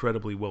 it's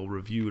incredibly well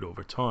reviewed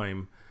over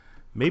time.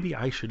 Maybe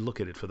I should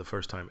look at it for the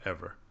first time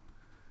ever.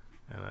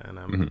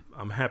 And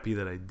I'm happy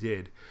that I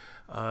did.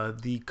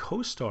 The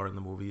co-star in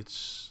the movie,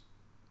 it's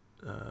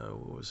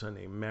what was her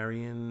name?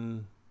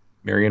 Marion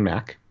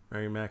Mack.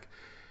 Marion Mack.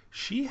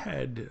 She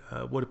had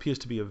what appears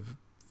to be a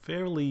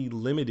fairly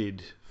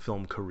limited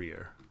film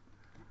career.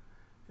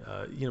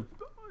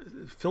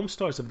 Film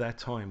stars of that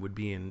time would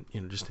be in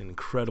just an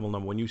incredible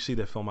number. When you see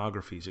their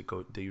filmographies,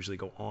 they usually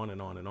go on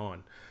and on and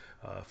on,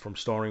 from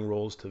starring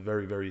roles to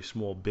very, very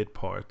small bit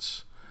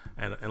parts,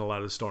 and a lot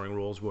of the starring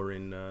roles were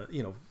in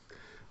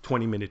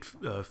 20-minute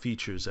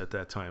features at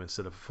that time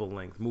instead of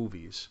full-length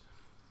movies.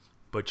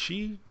 But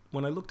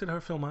when I looked at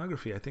her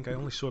filmography, I think I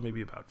only saw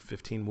maybe about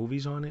 15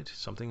 movies on it,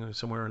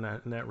 somewhere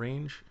in that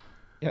range.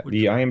 Yeah,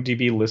 the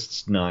IMDb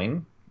lists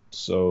 9,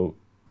 so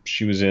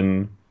she was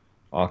in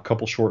a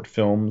couple short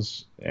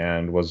films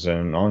and was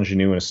an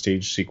ingenue in a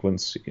stage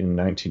sequence in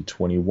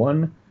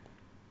 1921,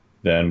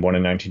 then one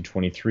in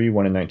 1923,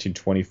 one in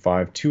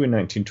 1925, two in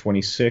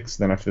 1926.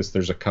 Then after this,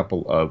 there's a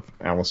couple of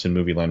Alice in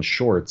Movieland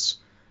shorts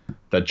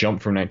that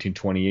jump from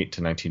 1928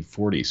 to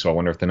 1940. So I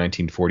wonder if the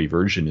 1940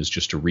 version is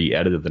just a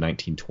re-edit of the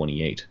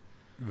 1928.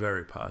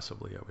 Very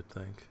possibly, I would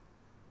think.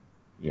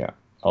 Yeah,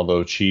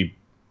 although she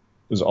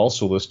was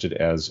also listed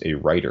as a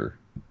writer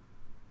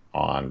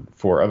on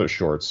 4 other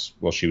shorts.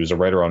 Well, she was a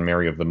writer on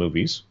Mary of the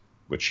Movies,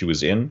 which she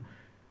was in.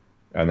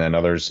 And then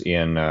others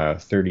in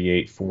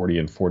 38, 40,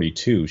 and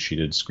 42, she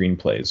did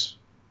screenplays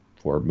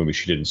for movies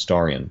she didn't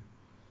star in.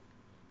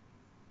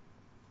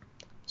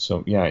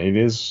 So yeah, it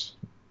is,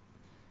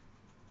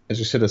 as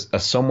you said, a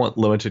somewhat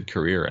limited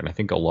career, and I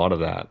think a lot of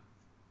that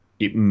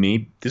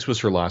this was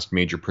her last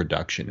major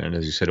production, and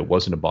as you said, it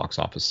wasn't a box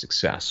office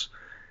success.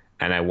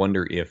 And I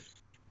wonder if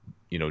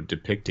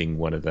depicting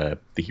one of the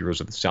heroes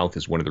of the South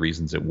is one of the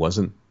reasons it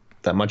wasn't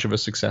that much of a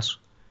success.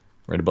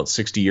 Right, about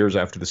 60 years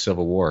after the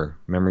Civil War,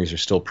 memories are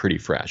still pretty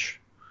fresh,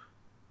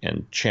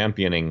 and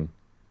championing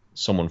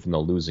someone from the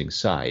losing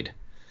side,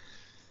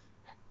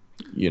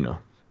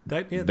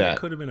 that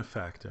could have been a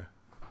factor.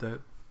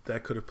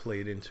 That could have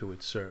played into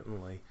it,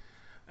 certainly.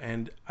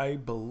 And I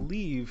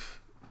believe,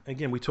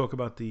 again, we talk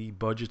about the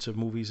budgets of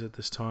movies at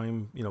this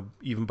time,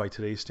 even by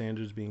today's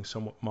standards, being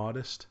somewhat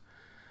modest,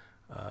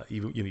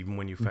 even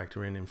when you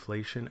factor in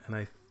inflation. And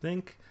I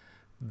think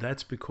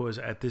that's because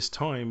at this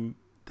time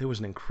there was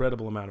an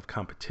incredible amount of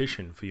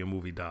competition for your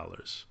movie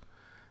dollars.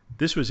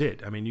 This was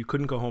it. I mean, you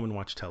couldn't go home and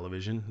watch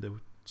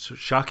television.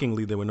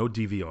 Shockingly, there were no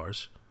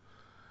DVRs.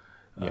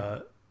 Yeah.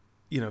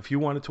 If you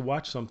wanted to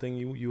watch something,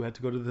 you had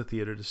to go to the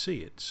theater to see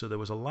it. So there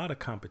was a lot of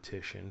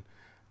competition.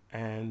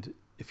 And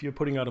if you're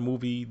putting out a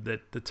movie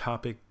that the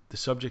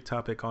subject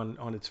topic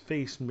on its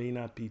face may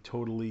not be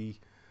totally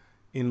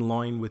in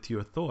line with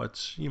your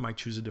thoughts, you might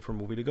choose a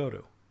different movie to go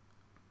to.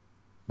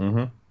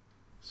 Mm-hmm.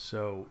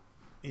 So,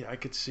 yeah, I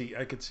could see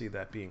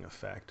that being a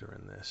factor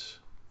in this.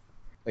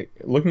 Like,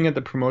 looking at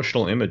the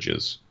promotional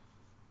images,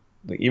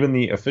 like even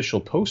the official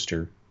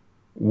poster,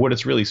 what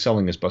it's really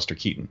selling is Buster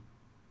Keaton.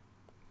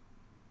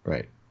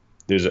 Right.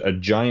 There's a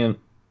giant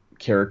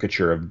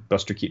caricature of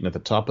Buster Keaton at the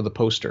top of the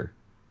poster.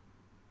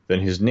 Then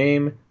his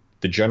name,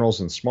 the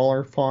general's in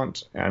smaller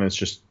font, and it's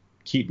just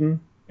Keaton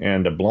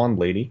and a blonde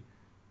lady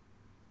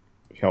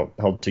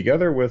held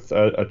together with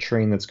a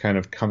train that's kind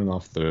of coming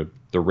off the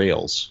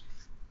rails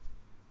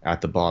at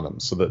the bottom.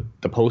 So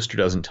the poster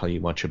doesn't tell you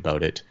much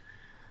about it.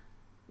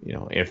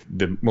 If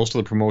most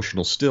of the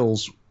promotional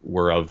stills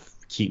were of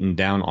Keaton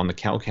down on the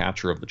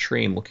cowcatcher of the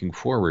train looking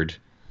forward,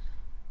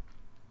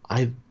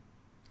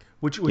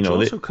 which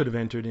also could have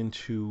entered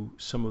into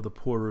some of the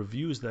poor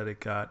reviews that it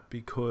got,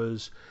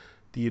 because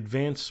the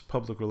advanced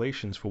public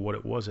relations for what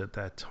it was at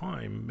that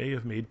time may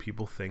have made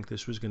people think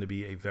this was going to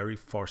be a very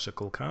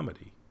farcical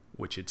comedy,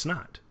 which it's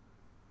not.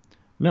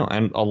 No,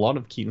 and a lot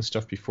of Keaton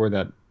stuff before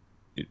that,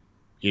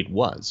 it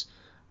was.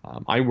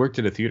 I worked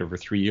at a theater for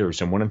 3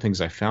 years, and one of the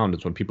things I found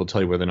is when people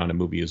tell you whether or not a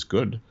movie is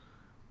good,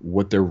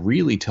 what they're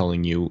really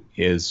telling you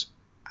is,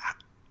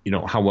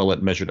 how well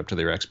it measured up to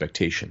their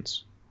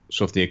expectations.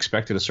 So if they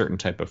expected a certain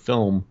type of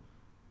film,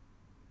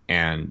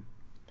 and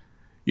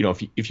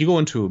if you go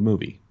into a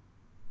movie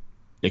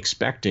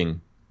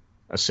expecting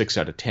a 6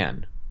 out of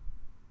 10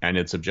 and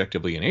it's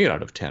objectively an 8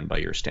 out of 10 by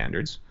your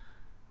standards,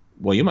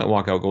 well, you might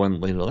walk out going,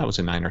 well, that was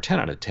a 9 or 10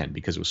 out of 10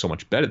 because it was so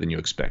much better than you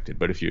expected.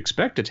 But if you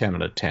expect a 10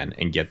 out of 10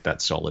 and get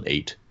that solid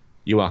 8,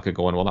 you walk out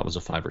going, well, that was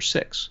a 5 or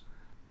 6.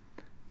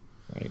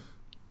 Right?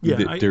 Yeah,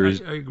 I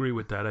agree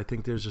with that. I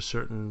think there's a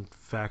certain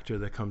factor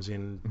that comes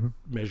in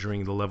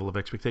measuring the level of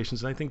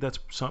expectations. And I think that's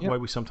why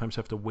we sometimes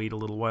have to wait a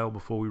little while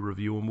before we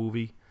review a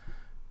movie,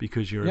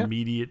 because your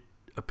immediate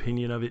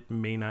opinion of it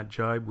may not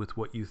jibe with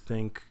what you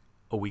think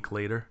a week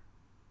later.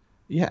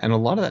 Yeah, and a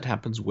lot of that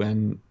happens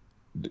when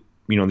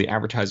the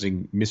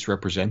advertising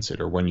misrepresents it,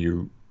 or when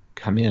you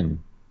come in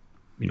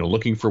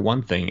looking for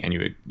one thing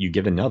and you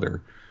get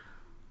another.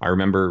 I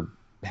remember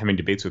having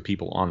debates with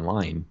people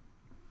online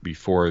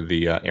before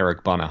the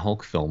Eric Bana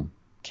Hulk film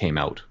came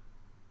out,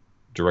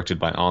 directed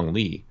by Ang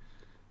Lee,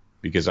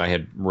 because I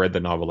had read the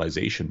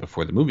novelization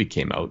before the movie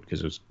came out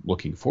because I was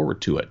looking forward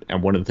to it.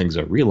 And one of the things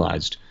I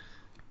realized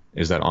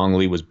is that Ang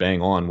Lee was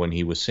bang on when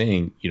he was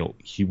saying,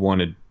 he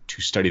wanted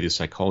to study the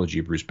psychology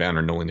of Bruce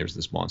Banner, knowing there's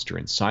this monster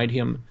inside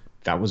him.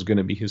 That was going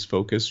to be his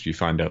focus. You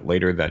find out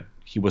later that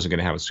he wasn't going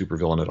to have a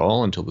supervillain at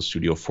all until the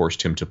studio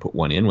forced him to put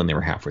one in when they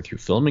were halfway through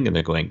filming, and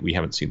they're going, we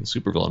haven't seen the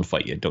supervillain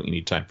fight yet. Don't you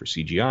need time for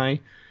CGI?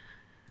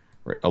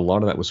 Right? A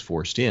lot of that was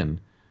forced in.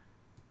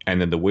 And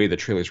then the way the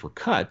trailers were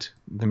cut,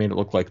 they made it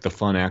look like the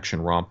fun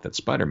action romp that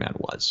Spider-Man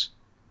was.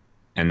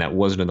 And that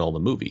wasn't in all the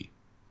movie.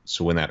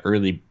 So when that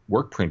early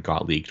work print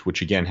got leaked,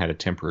 which again had a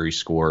temporary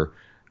score,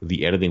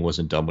 the editing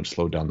wasn't done, which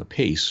slowed down the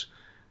pace.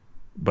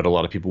 But a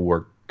lot of people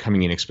were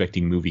coming in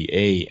expecting movie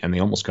A, and they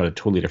almost got a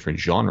totally different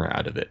genre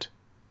out of it.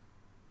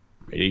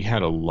 It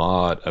had a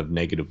lot of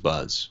negative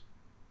buzz.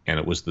 And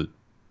it was the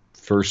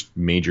first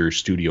major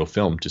studio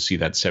film to see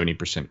that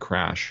 70%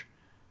 crash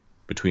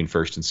between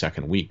first and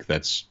second week.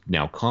 That's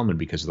now common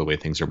because of the way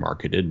things are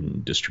marketed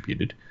and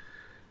distributed.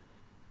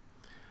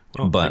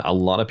 Well, but a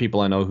lot of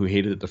people I know who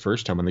hated it the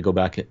first time, when they go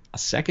back a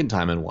second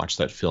time and watch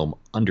that film,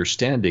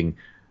 understanding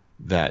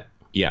that,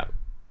 yeah,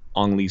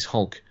 Ang Lee's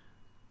Hulk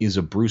is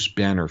a Bruce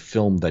Banner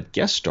film that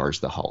guest stars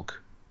the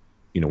Hulk.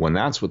 When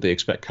that's what they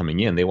expect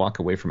coming in, they walk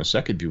away from a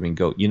second viewing and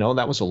go,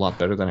 that was a lot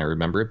better than I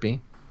remember it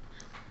being.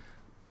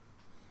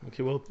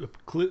 Okay, well,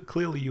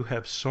 clearly you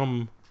have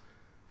some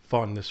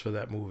fondness for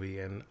that movie,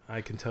 and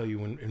I can tell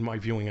you in my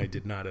viewing I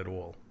did not at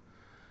all.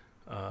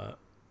 And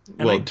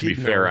I Well, to be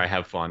did fair, know, I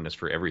have fondness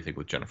for everything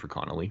with Jennifer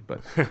Connelly,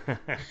 but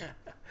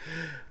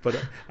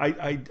but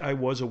I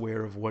was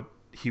aware of what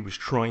he was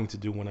trying to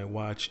do when I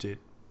watched it,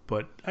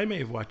 but I may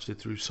have watched it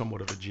through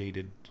somewhat of a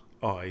jaded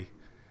eye.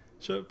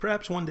 So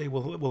perhaps one day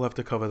we'll have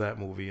to cover that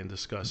movie and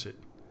discuss it.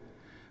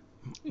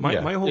 My yeah,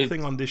 my whole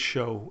thing it's on this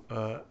show,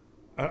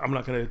 I'm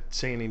not going to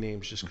say any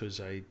names just because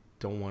I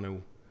don't want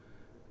to.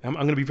 I'm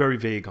going to be very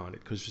vague on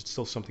it because it's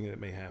still something that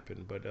may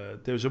happen.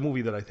 But there's a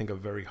movie that I think of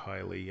very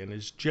highly and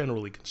is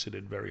generally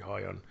considered very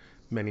high on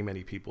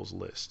many people's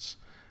lists.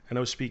 And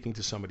I was speaking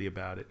to somebody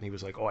about it, and he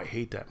was like, "Oh, I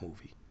hate that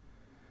movie."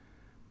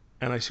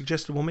 And I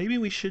suggested, well, maybe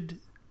we should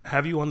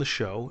have you on the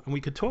show and we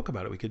could talk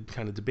about it. We could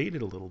kind of debate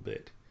it a little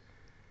bit.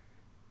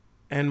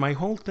 And my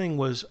whole thing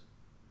was,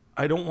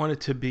 I don't want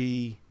it to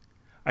be,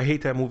 I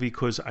hate that movie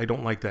because I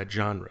don't like that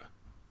genre.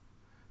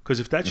 Because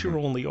if that's mhm. your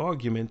only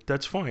argument,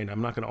 that's fine.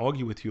 I'm not going to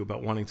argue with you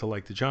about wanting to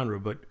like the genre,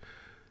 but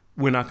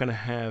we're not going to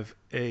have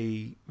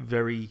a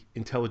very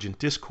intelligent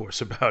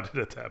discourse about it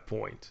at that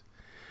point.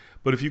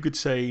 But if you could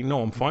say,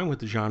 no, I'm fine with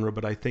the genre,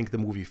 but I think the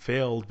movie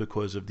failed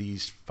because of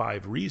these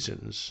 5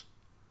 reasons,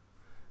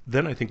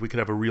 then I think we could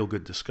have a real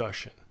good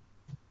discussion.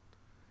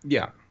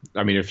 Yeah.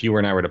 I mean, if you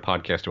and I were to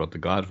podcast about The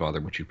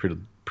Godfather, which you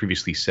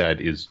previously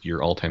said is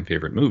your all-time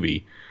favorite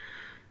movie,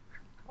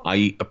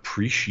 I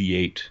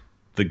appreciate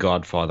The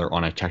Godfather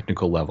on a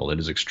technical level. It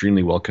is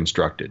extremely well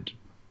constructed,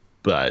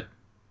 but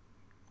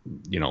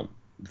you know,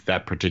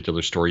 that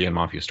particular story and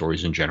mafia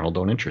stories in general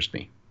don't interest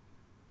me.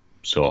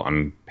 So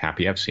I'm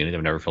happy I've seen it.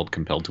 I've never felt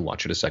compelled to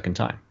watch it a second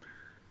time.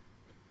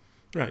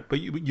 Right, but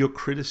your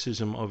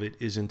criticism of it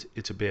isn't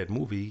it's a bad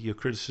movie. Your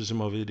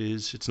criticism of it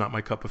is it's not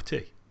my cup of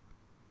tea.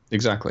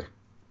 Exactly.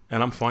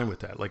 And I'm fine with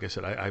that. Like I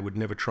said, I would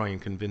never try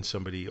and convince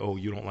somebody, oh,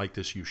 you don't like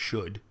this, you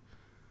should.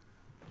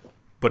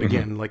 But Hmm.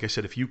 again, like I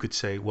said, if you could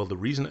say, well, the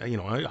reason,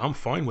 I'm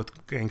fine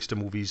with gangster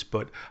movies,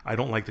 but I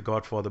don't like The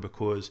Godfather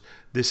because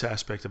this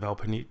aspect of Al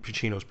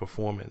Pacino's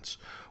performance,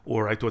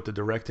 or I thought the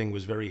directing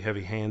was very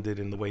heavy handed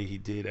in the way he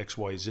did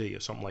XYZ, or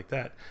something like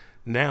that.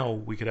 Now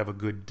we could have a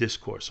good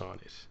discourse on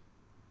it.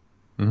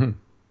 Hmm.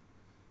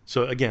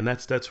 So again,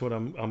 that's what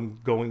I'm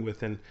going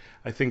with, and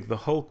I think the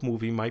Hulk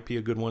movie might be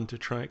a good one to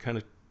try and kind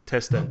of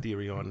test that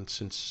theory on,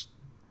 since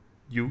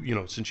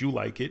since you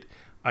like it,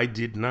 I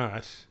did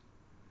not,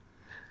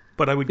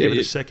 but I would Yeah, give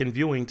it a second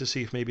viewing to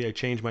see if maybe I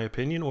change my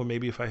opinion, or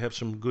maybe if I have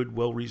some good,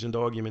 well-reasoned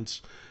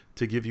arguments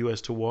to give you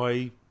as to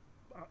why.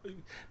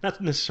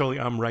 Not necessarily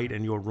I'm right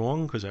and you're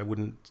wrong, because I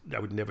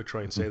would never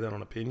try and say that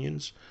on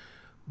opinions,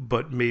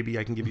 but maybe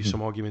I can give you mhm.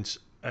 some arguments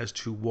as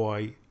to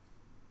why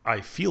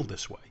I feel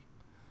this way.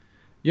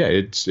 Yeah,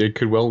 it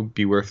could well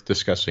be worth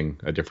discussing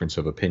a difference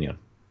of opinion.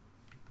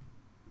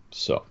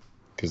 So,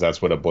 because that's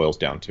what it boils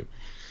down to.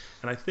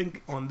 And I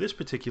think on this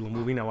particular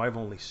movie, now I've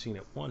only seen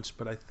it once,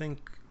 but I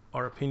think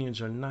our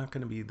opinions are not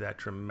going to be that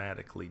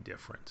dramatically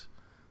different.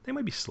 They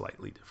might be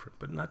slightly different,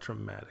 but not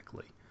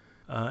dramatically.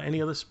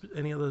 Any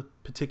other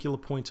particular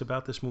points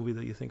about this movie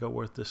that you think are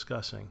worth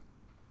discussing?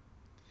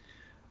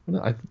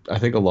 Well, I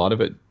think a lot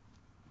of it,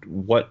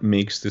 what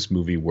makes this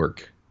movie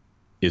work,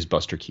 is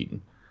Buster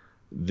Keaton.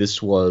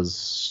 This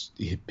was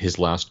his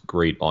last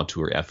great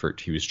auteur effort.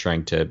 He was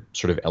trying to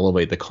sort of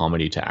elevate the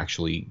comedy to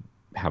actually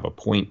have a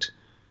point,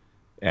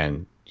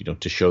 and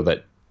to show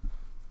that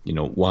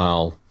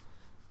while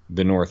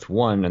the North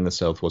won and the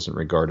South wasn't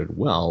regarded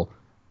well,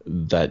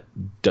 that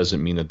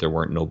doesn't mean that there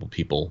weren't noble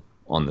people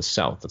on the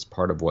South. That's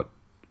part of what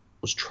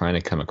was trying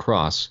to come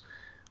across.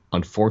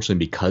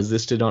 Unfortunately, because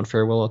this did not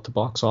fare well at the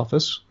box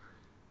office,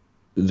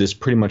 this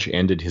pretty much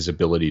ended his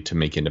ability to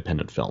make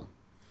independent film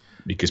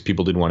because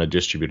people didn't want to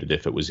distribute it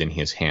if it was in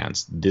his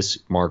hands. This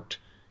marked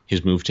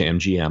his move to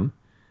MGM.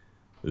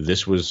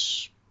 This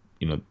was,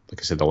 like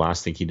I said, the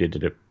last thing he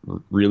did it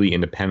really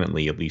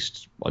independently, at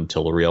least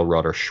until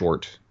Railroader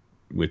Short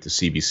with the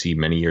CBC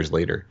many years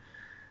later.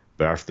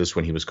 But after this,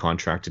 when he was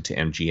contracted to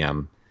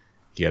MGM,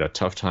 he had a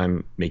tough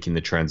time making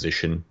the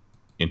transition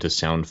into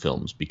sound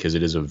films because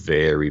it is a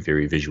very,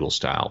 very visual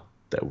style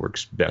that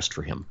works best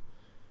for him.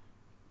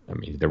 I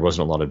mean, there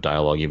wasn't a lot of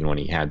dialogue even when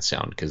he had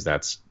sound because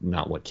that's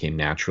not what came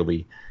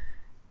naturally.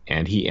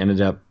 And he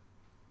ended up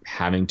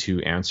having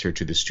to answer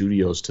to the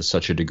studios to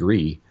such a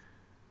degree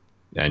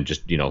and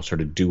just,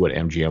 sort of do what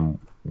MGM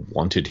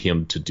wanted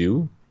him to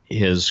do.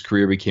 His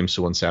career became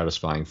so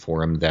unsatisfying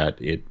for him that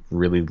it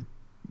really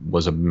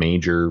was a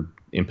major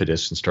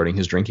impetus in starting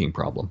his drinking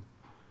problem.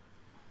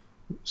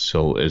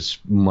 So as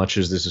much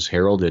as this is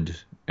heralded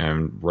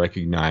and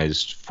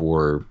recognized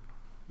for,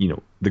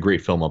 the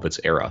great film of its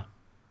era,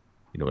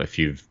 if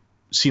you've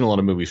seen a lot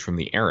of movies from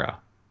the era,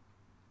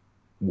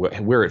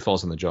 where it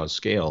falls on the Jaws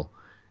scale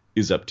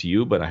is up to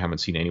you, but I haven't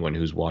seen anyone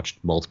who's watched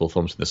multiple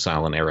films from the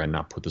silent era and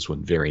not put this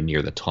one very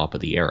near the top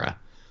of the era.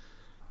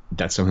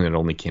 That's something that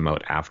only came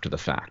out after the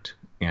fact.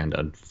 And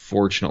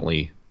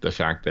unfortunately, the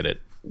fact that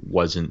it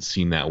wasn't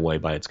seen that way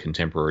by its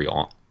contemporary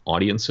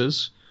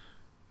audiences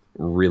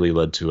really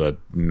led to a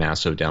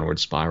massive downward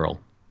spiral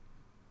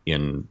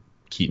in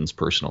Keaton's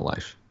personal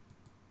life.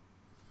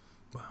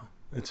 Wow,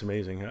 it's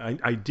amazing.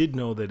 I did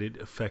know that it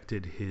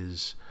affected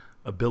his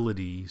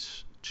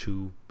abilities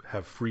to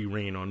have free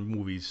reign on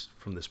movies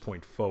from this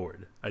point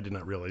forward. I did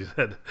not realize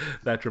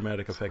that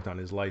dramatic effect on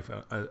his life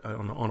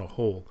on a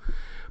whole.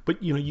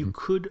 But you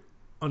could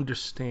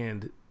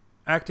understand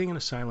acting in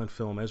a silent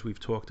film, as we've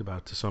talked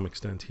about to some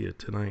extent here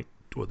tonight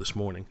or this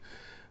morning,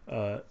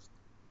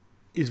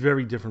 is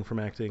very different from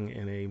acting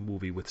in a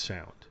movie with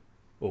sound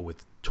or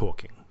with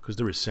talking, because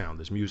there is sound,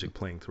 there's music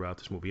playing throughout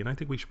this movie, and I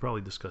think we should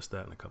probably discuss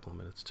that in a couple of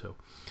minutes too.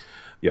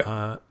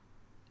 Yeah.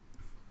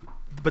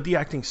 But the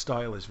acting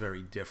style is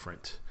very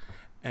different,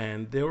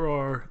 and there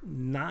are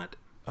not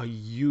a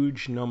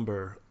huge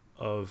number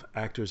of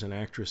actors and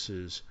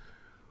actresses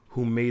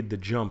who made the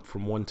jump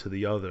from one to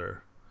the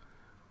other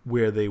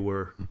where they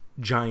were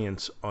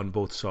giants on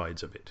both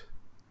sides of it.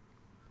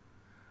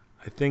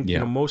 I think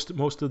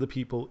most of the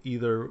people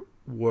either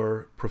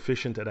were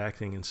proficient at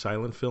acting in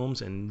silent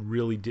films and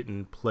really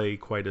didn't play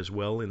quite as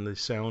well in the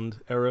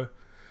sound era,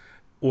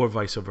 or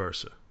vice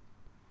versa.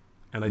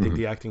 And I think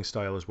the acting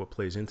style is what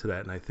plays into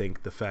that. And I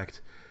think the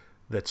fact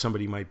that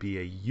somebody might be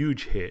a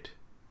huge hit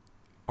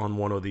on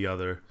one or the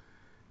other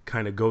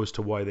kind of goes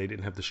to why they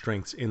didn't have the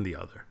strengths in the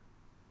other.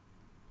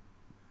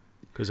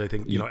 Because I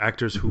think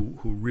actors who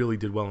really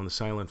did well in the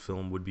silent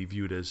film would be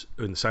viewed as,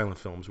 in the silent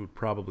films, would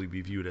probably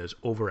be viewed as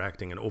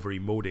overacting and over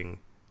emoting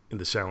in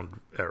the sound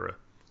era.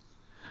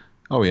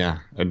 Oh yeah,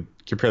 and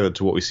compare that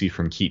to what we see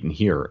from Keaton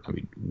here. I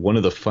mean, one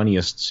of the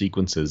funniest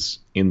sequences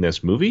in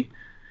this movie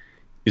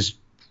is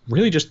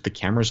really just the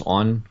cameras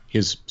on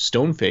his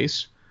stone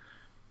face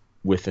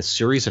with a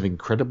series of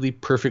incredibly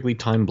perfectly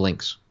timed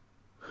blinks.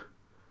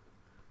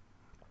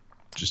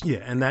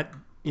 And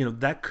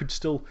that could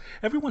still,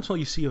 every once in a while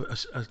you see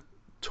a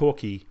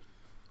talkie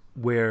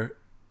where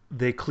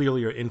they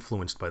clearly are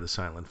influenced by the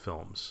silent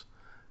films.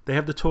 They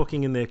have the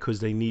talking in there because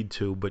they need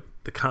to, but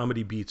the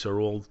comedy beats are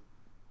all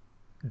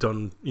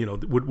done,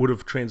 would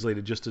have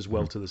translated just as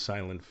well to the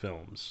silent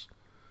films.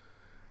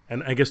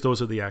 And I guess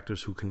those are the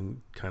actors who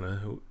can kind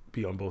of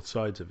be on both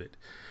sides of it.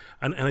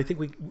 And I think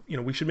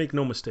we should make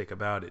no mistake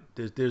about it.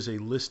 There's a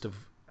list of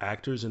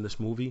actors in this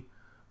movie,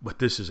 but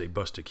this is a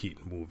Buster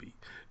Keaton movie.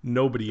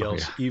 Nobody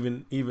else,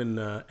 even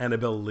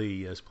Annabelle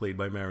Lee, as played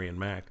by Marion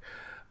Mack,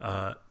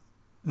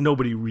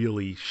 nobody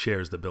really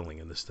shares the billing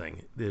in this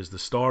thing. There's the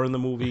star in the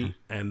movie,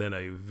 and then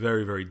a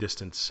very, very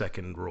distant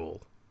second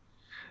role.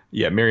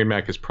 Yeah, Marion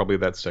Mack is probably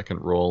that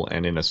second role,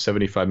 and in a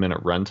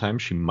 75-minute runtime,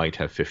 she might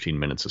have 15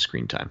 minutes of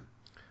screen time.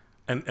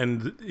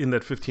 And in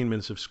that 15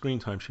 minutes of screen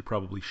time, she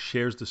probably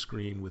shares the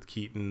screen with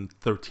Keaton,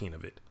 13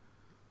 of it.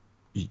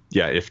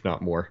 Yeah, if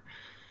not more.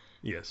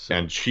 Yes. So.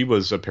 And she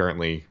was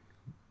apparently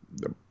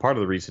part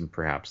of the reason,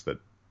 perhaps, that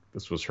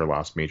this was her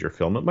last major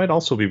film. It might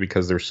also be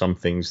because there's some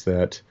things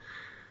that,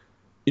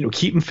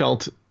 Keaton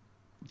felt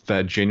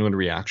that genuine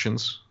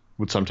reactions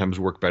would sometimes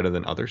work better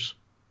than others.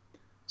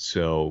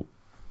 So,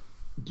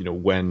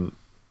 when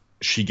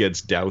she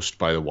gets doused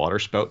by the water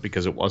spout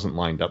because it wasn't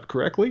lined up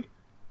correctly,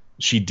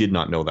 she did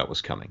not know that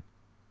was coming.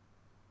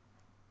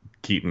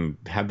 Keaton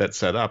had that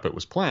set up. It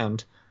was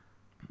planned.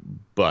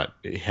 But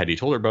had he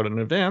told her about it in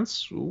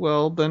advance,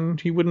 well, then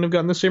he wouldn't have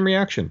gotten the same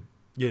reaction.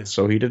 Yeah.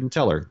 So he didn't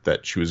tell her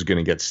that she was going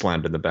to get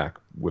slammed in the back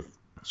with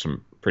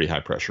some pretty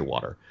high pressure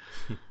water.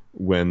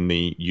 When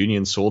the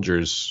Union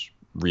soldiers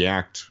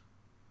react,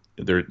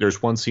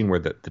 there's one scene where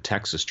the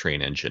Texas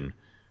train engine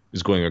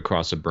is going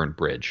across a burnt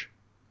bridge,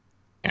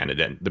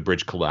 and the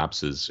bridge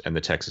collapses, and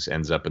the Texas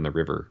ends up in the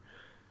river.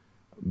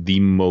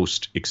 The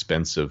most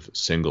expensive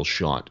single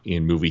shot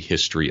in movie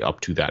history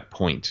up to that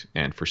point,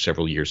 and for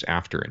several years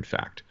after, in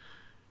fact,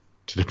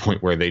 to the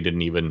point where they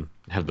didn't even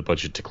have the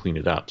budget to clean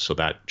it up. So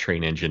that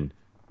train engine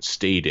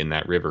stayed in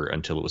that river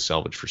until it was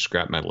salvaged for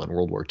scrap metal in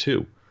World War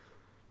II.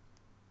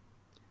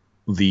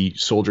 The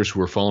soldiers who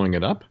were following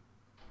it up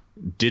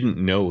didn't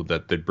know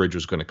that the bridge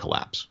was going to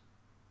collapse.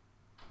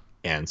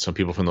 And some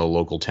people from the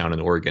local town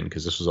in Oregon,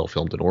 because this was all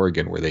filmed in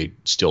Oregon, where they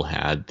still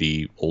had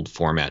the old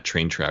format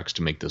train tracks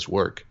to make this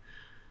work.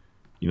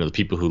 The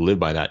people who lived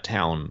by that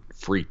town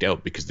freaked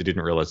out because they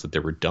didn't realize that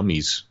there were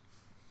dummies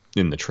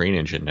in the train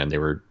engine, and they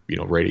were,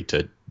 ready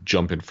to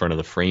jump in front of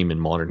the frame in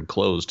modern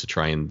clothes to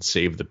try and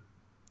save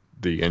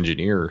the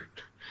engineer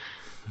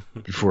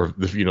before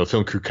the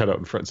film crew cut out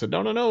in front and said,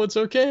 no, it's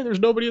okay. There's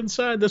nobody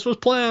inside. This was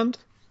planned.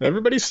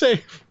 Everybody's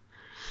safe.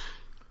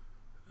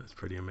 That's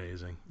pretty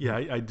amazing. Yeah,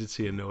 I did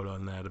see a note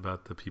on that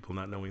about the people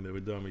not knowing they were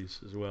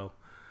dummies as well.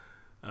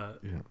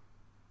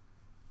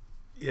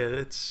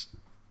 It's...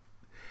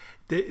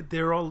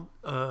 They're all.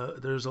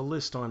 There's a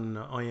list on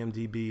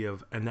IMDb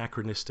of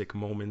anachronistic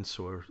moments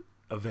or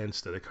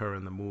events that occur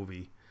in the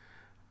movie,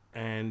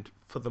 and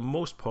for the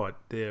most part,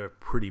 they're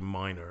pretty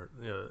minor.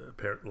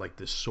 Like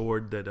the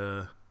sword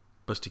that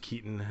Buster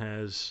Keaton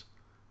has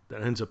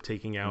that ends up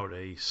taking out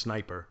a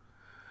sniper.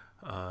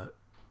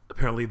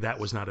 Apparently, that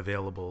was not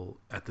available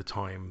at the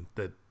time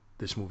that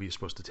this movie is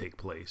supposed to take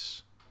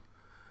place.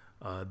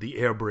 The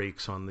air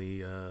brakes on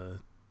the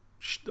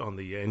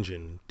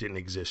engine didn't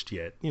exist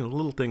yet.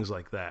 Little things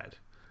like that.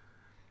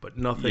 But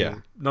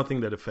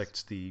nothing that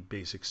affects the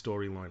basic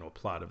storyline or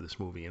plot of this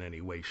movie in any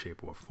way,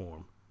 shape, or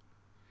form.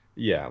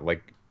 Yeah,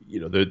 like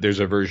there's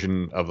a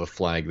version of a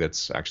flag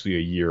that's actually a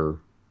year,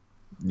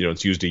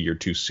 it's used a year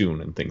too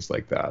soon and things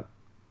like that.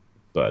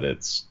 But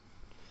it's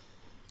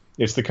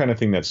the kind of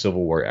thing that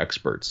Civil War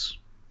experts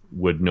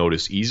would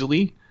notice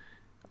easily.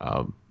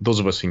 Those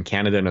of us in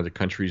Canada and other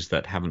countries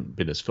that haven't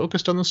been as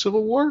focused on the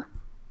Civil War,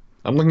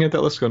 I'm looking at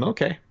that list going,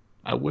 okay,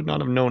 I would not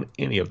have known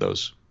any of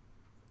those.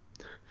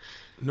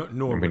 No,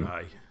 nor would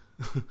I.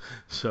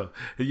 So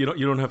you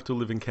don't have to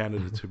live in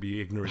Canada to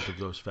be ignorant of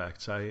those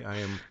facts.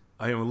 I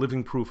am a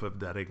living proof of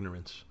that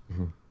ignorance.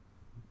 Mm-hmm.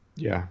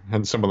 Yeah,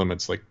 and some of them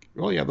it's like,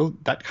 well, yeah,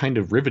 that kind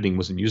of riveting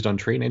wasn't used on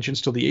train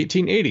engines till the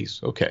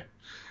 1880s. Okay.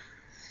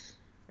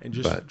 And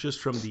just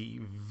from the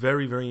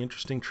very, very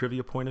interesting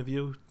trivia point of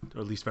view,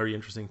 or at least very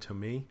interesting to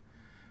me,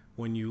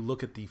 when you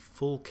look at the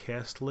full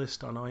cast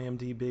list on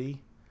IMDb,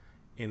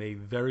 in a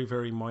very,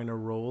 very minor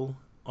role,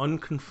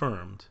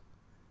 unconfirmed,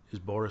 is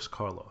Boris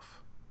Karloff.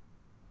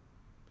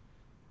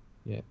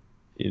 Yeah,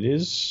 it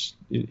is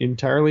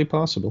entirely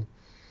possible.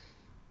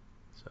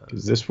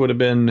 Because this would have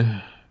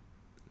been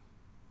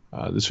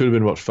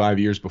about 5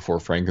 years before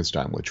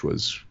Frankenstein, which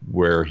was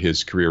where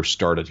his career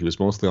started. He was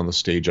mostly on the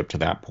stage up to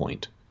that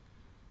point.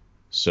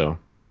 So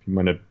he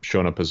might have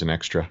shown up as an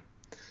extra.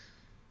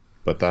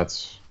 But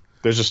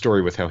there's a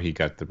story with how he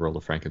got the role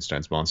of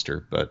Frankenstein's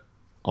monster, but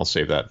I'll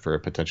save that for a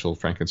potential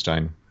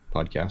Frankenstein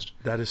podcast.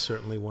 That is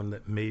certainly one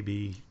that may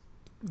be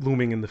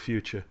looming in the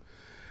future.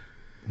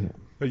 Yeah.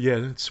 But yeah,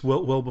 it's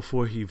well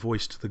before he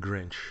voiced the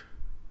Grinch.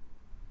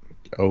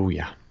 Oh,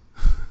 yeah.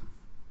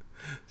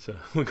 So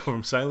we go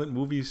from silent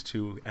movies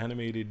to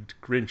animated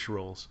Grinch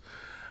roles.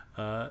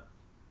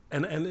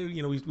 And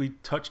we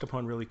touched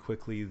upon really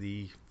quickly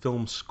the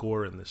film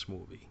score in this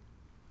movie.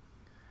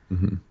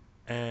 Mm-hmm.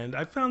 And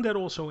I found that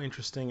also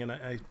interesting, and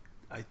I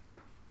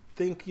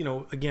think,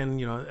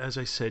 again, as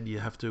I said, you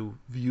have to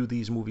view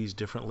these movies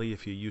differently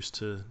if you're used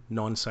to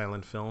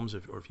non-silent films,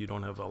 or if you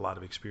don't have a lot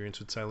of experience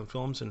with silent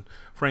films. And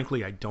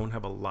frankly, I don't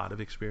have a lot of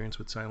experience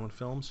with silent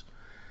films.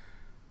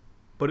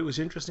 But it was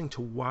interesting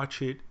to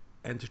watch it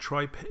and to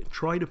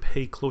try to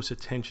pay close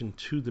attention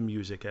to the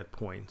music at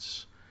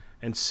points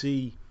and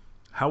see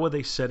how are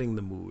they setting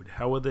the mood,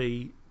 how are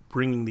they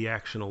bringing the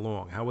action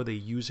along, how are they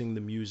using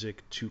the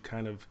music to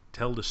kind of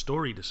tell the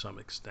story to some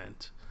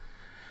extent.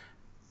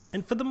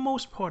 And for the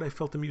most part, I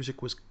felt the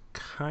music was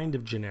kind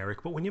of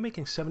generic, but when you're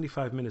making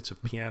 75 minutes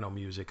of piano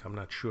music, I'm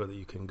not sure that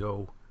you can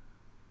go,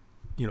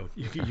 you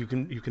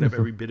can have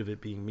every bit of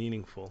it being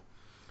meaningful.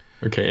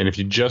 Okay, and if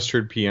you just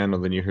heard piano,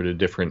 then you heard a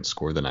different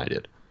score than I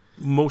did.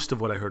 Most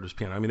of what I heard was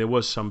piano. I mean, there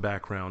was some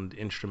background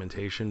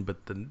instrumentation, but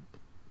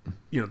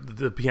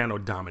the piano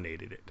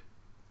dominated it.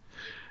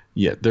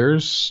 Yeah,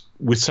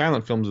 with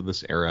silent films of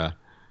this era,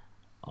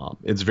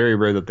 it's very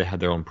rare that they had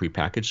their own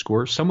prepackaged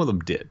score. Some of them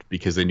did,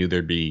 because they knew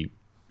there'd be,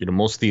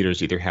 most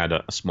theaters either had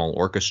a small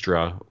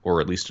orchestra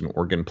or at least an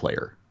organ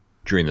player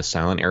during the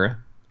silent era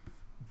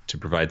to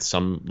provide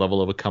some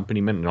level of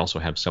accompaniment, and also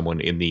have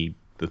someone in the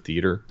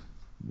theater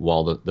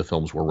while the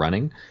films were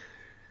running.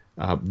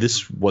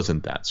 This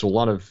wasn't that. So a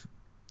lot of,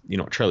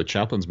 Charlie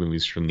Chaplin's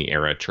movies from the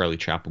era, Charlie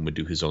Chaplin would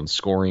do his own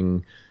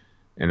scoring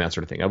and that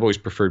sort of thing. I've always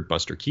preferred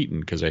Buster Keaton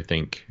because I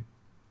think,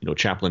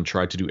 Chaplin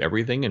tried to do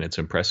everything, and it's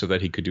impressive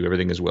that he could do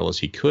everything as well as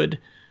he could.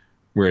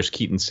 Whereas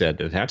Keaton said,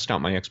 that's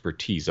not my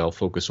expertise. I'll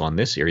focus on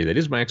this area that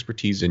is my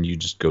expertise, and you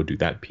just go do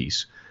that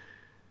piece.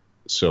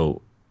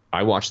 So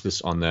I watched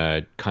this on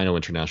the Kino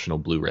International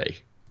Blu-ray.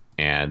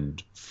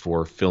 And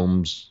for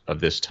films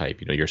of this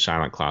type, your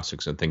silent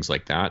classics and things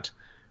like that,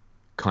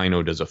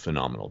 Kino does a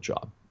phenomenal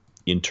job.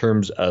 In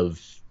terms of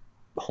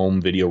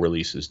home video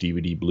releases,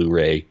 DVD,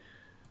 Blu-ray,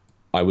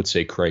 I would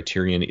say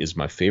Criterion is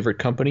my favorite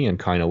company,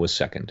 and Kino was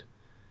second.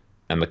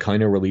 And the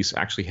Kino release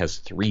actually has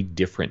 3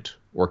 different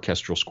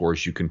orchestral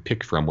scores you can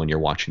pick from when you're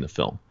watching the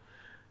film.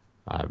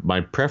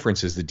 My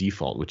preference is the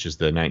default, which is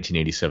the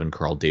 1987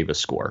 Carl Davis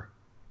score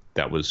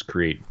that was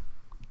created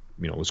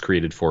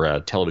for a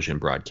television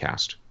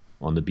broadcast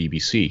on the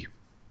BBC.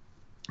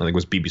 I think it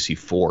was BBC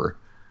 4.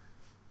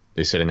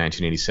 They said in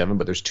 1987,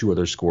 but there's 2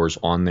 other scores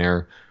on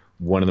there.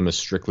 One of them is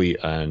strictly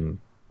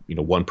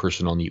one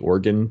person on the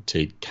organ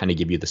to kind of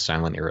give you the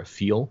silent era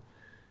feel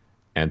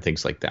and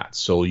things like that.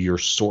 So your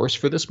source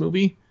for this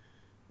movie,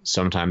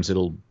 sometimes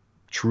it'll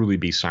truly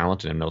be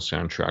silent and no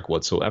soundtrack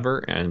whatsoever,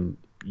 and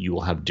you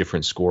will have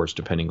different scores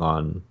depending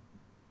on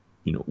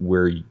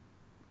where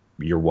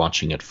you're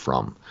watching it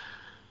from.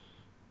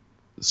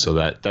 So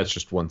that's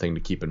just one thing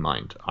to keep in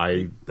mind.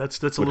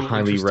 That's a little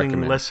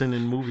interesting lesson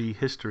in movie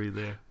history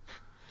there.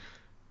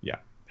 Yeah,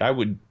 I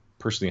would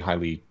personally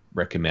highly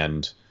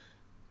recommend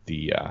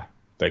the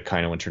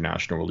Kino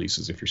International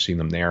releases if you're seeing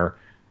them there.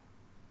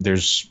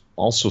 There's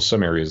also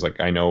some areas, like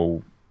I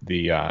know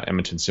the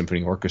Edmonton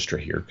Symphony Orchestra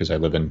here, because I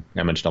live in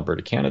Edmonton,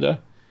 Alberta, Canada.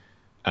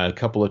 A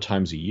couple of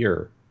times a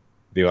year,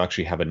 they'll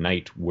actually have a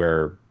night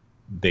where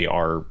they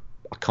are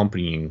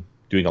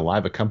doing a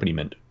live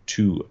accompaniment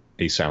to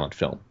a silent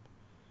film.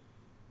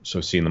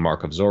 So seeing the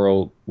Mark of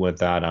Zorro with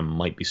that, I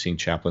might be seeing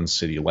Chaplin's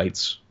City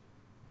Lights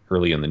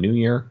early in the new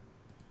year.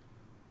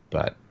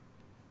 But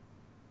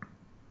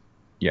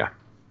yeah.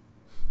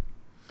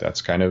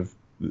 that's kind of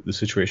the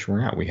situation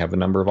we're at. We have a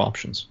number of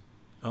options.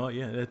 Oh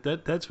yeah,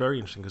 that's very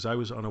interesting because I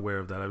was unaware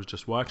of that. I was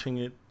just watching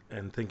it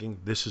and thinking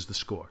this is the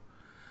score,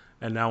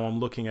 and now I'm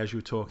looking as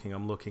you're talking.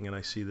 I'm looking and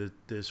I see that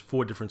there's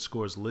 4 different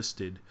scores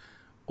listed,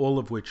 all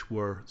of which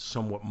were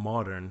somewhat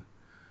modern,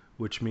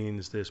 which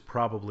means there's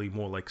probably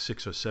more like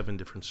 6 or 7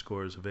 different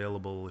scores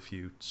available if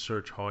you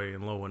search high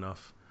and low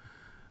enough.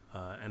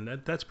 And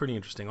that's pretty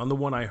interesting. On the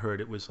one I heard,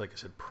 it was, like I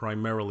said,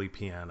 primarily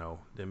piano.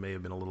 There may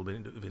have been a little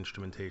bit of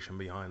instrumentation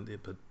behind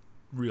it, but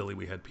really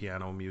we had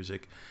piano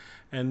music.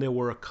 And there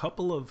were a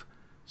couple of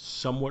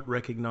somewhat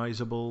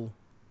recognizable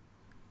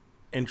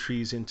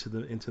entries into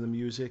the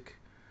music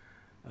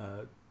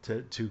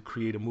to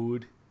create a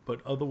mood, but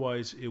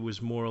otherwise it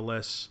was more or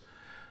less,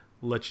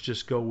 let's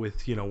just go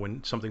with,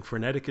 when something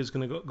frenetic is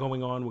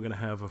going on, we're going to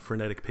have a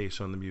frenetic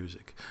pace on the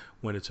music.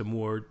 When it's a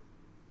more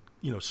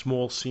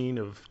small scene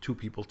of 2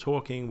 people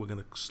talking, we're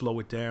going to slow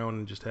it down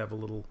and just have a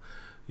little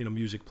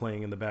music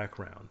playing in the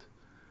background,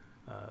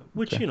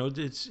 which Okay.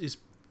 it's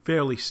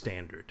fairly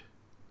standard.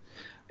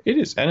 It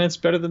is, and it's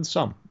better than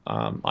some.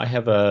 I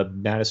have a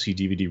Madison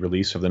DVD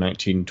release of the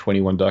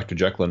 1921 Dr.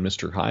 Jekyll and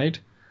Mr. Hyde.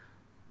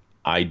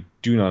 I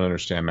do not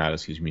understand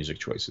Madison's music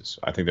choices.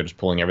 I think they're just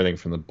pulling everything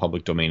from the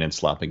public domain and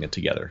slapping it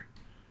together.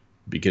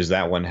 Because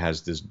that one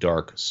has this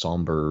dark,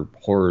 somber,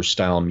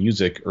 horror-style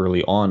music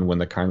early on when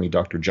the kindly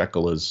Dr.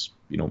 Jekyll is,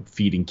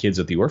 feeding kids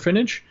at the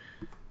orphanage.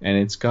 And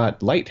it's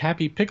got light,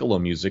 happy piccolo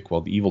music while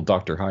the evil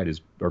Dr. Hyde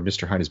or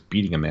Mr. Hyde is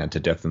beating a man to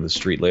death in the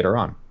street later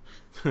on.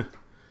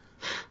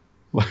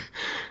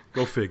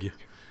 Go figure.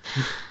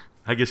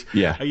 I guess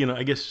Yeah.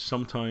 I guess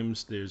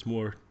sometimes there's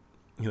more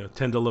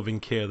tender loving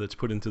care that's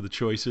put into the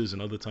choices,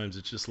 and other times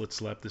it's just let's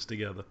slap this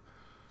together.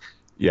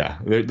 Yeah,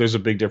 there's a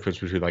big difference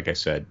between, like I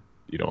said,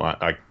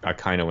 a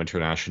Kino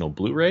International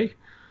Blu-ray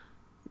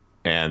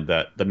and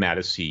the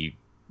Madison,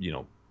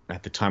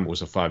 at the time it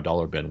was a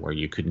 $5 bin where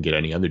you couldn't get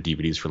any other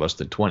DVDs for less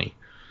than 20.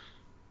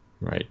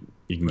 Right?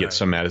 You can get Right.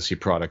 some Madison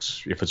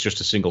products if it's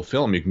just a single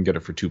film, you can get it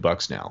for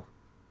 $2 now.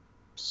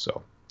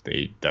 So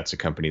that's a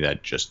company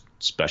that just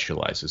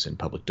specializes in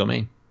public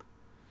domain.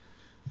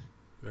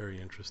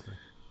 Very interesting.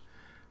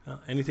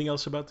 Anything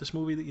else about this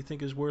movie that you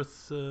think is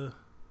worth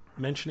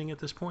mentioning at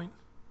this point?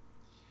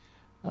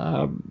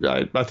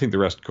 I think the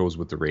rest goes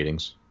with the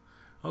ratings.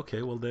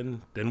 Okay, well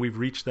then we've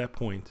reached that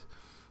point.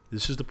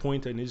 This is the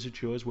point on Is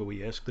It Yours where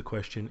we ask the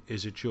question,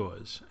 is it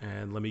yours?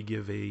 And let me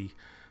give a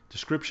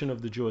description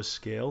of the Jaws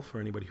scale for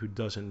anybody who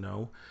doesn't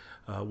know.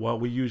 While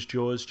we use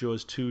Jaws,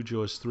 Jaws 2,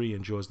 Jaws 3,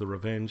 and Jaws the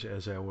Revenge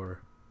as our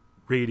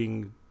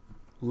rating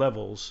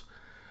levels,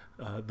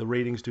 the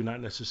ratings do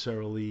not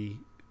necessarily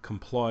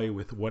comply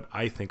with what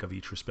I think of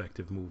each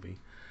respective movie,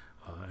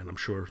 and I'm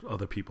sure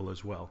other people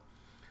as well.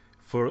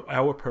 For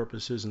our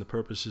purposes and the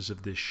purposes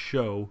of this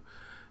show,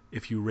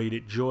 if you rate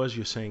it Jaws,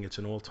 you're saying it's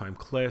an all-time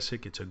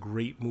classic. It's a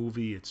great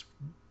movie. It's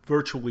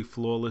virtually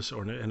flawless,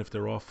 and if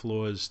there are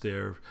flaws,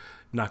 they're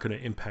not going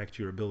to impact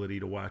your ability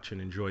to watch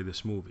and enjoy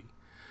this movie.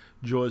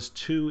 Jaws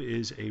 2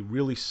 is a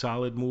really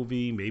solid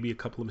movie, maybe a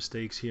couple of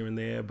mistakes here and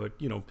there, but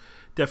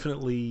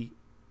definitely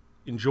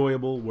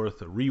enjoyable,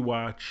 worth a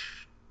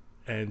rewatch,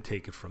 and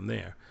take it from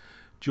there.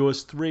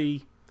 Jaws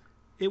 3,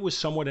 it was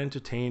somewhat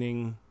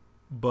entertaining,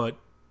 but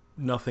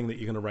nothing that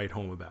you're going to write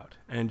home about.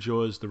 And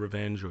Jaws the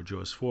Revenge, or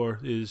Jaws 4,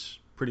 is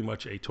pretty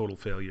much a total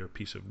failure,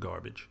 piece of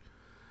garbage.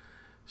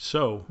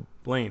 So,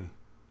 Blaine,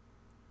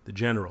 the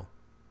General,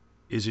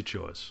 is it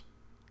yours?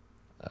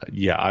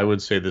 Yeah, I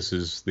would say this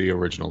is the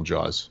original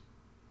Jaws.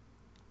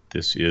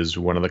 This is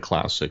one of the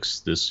classics.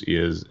 This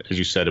is, as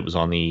you said, it was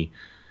on the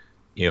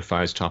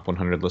AFI's Top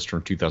 100 list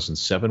from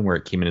 2007, where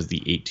it came in as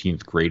the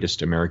 18th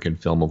greatest American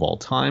film of all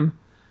time.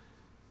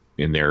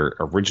 In their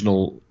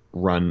original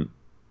run,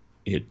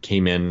 it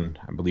came in,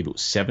 I believe it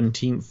was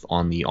 17th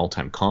on the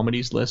all-time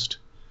comedies list.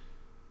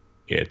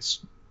 It's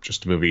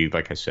just a movie,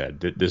 like I said,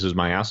 this is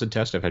my acid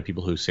test. I've had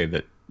people who say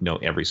that, no,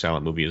 every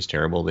silent movie is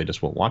terrible. They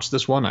just won't watch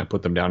this one. I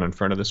put them down in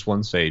front of this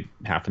one, say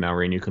half an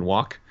hour in you can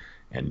walk,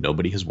 and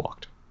nobody has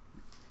walked.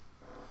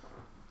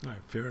 All right,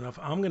 fair enough.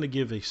 I'm going to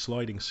give a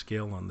sliding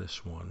scale on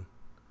this one.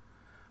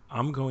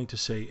 I'm going to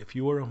say if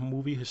you are a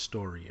movie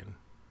historian,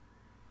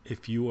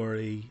 if you are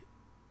a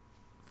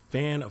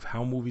fan of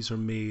how movies are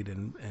made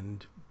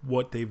and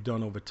what they've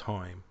done over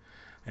time,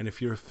 and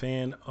if you're a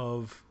fan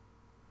of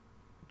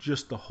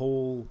just the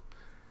whole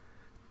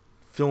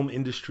film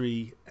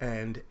industry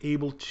and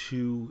able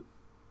to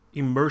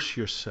immerse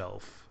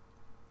yourself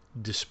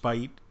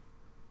despite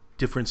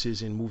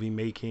differences in movie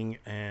making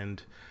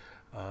and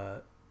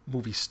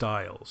movie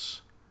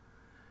styles,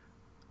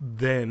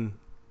 then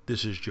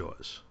this is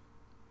Jaws.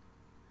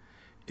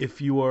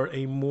 If you are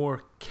a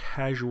more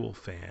casual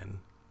fan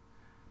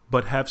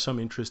but have some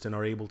interest and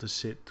are able to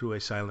sit through a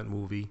silent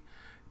movie,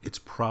 it's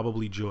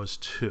probably Jaws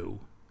 2.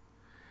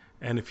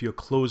 And if you're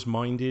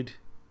closed-minded,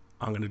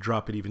 I'm going to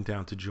drop it even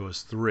down to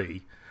Jaws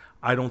 3.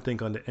 I don't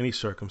think under any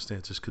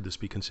circumstances could this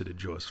be considered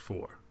Jaws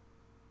 4.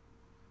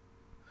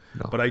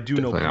 No, But I do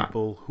know definitely not.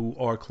 people who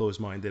are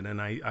closed-minded,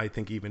 and I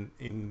think even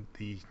in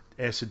the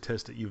acid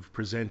test that you've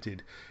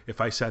presented,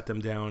 if I sat them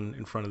down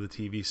in front of the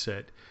TV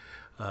set,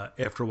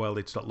 after a while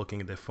they'd start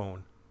looking at their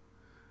phone.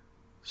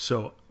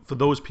 So for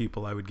those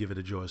people, I would give it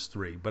a Jaws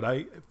 3.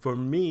 But for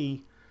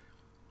me,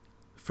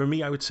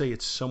 I would say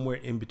it's somewhere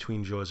in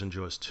between Jaws and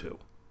Jaws 2.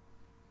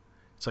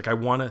 It's like I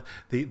want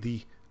to,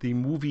 the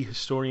movie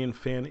historian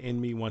fan in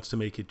me wants to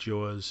make it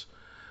Jaws,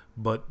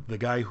 but the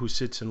guy who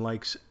sits and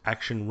likes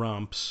action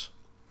romps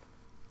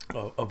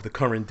of the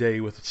current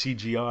day with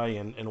CGI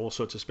and all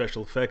sorts of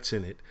special effects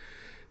in it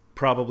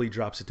probably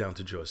drops it down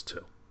to Jaws 2.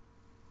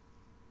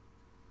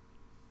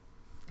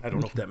 I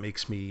don't know if that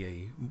makes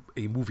me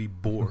a movie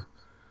bore.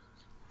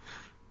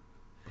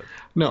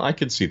 No, I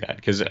could see that,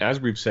 because as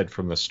we've said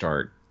from the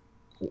start,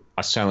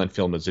 a silent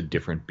film is a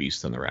different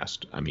beast than the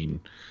rest. I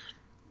mean,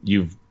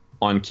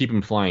 on Keep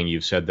 'Em Flying,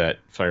 you've said that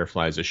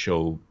Firefly is a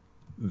show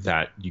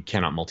that you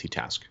cannot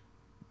multitask.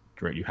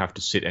 Right? You have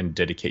to sit and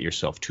dedicate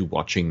yourself to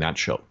watching that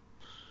show.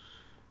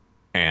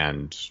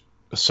 And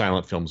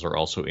silent films are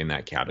also in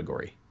that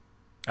category.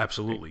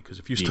 Absolutely, because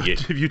if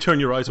you turn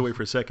your eyes away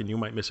for a second, you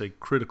might miss a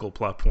critical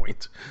plot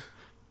point.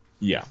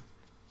 Yeah,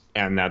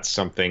 and that's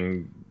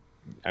something,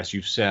 as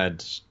you've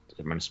said,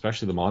 I mean,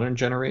 especially the modern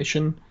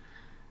generation,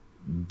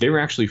 they're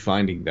actually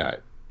finding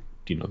that,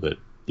 the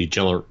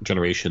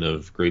generation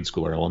of grade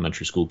school or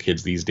elementary school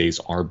kids these days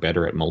are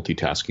better at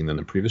multitasking than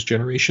the previous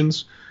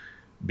generations,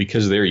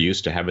 because they're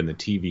used to having the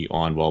TV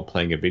on while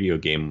playing a video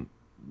game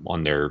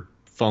on their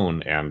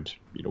phone and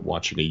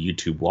watching a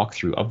YouTube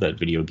walkthrough of that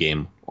video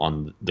game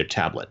on their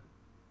tablet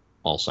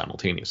all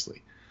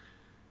simultaneously.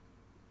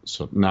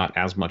 So not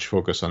as much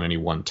focus on any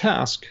one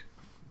task,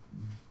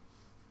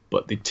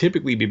 but they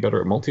typically be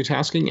better at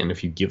multitasking. And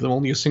if you give them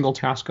only a single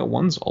task at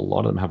once, a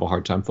lot of them have a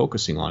hard time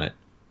focusing on it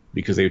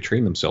because they've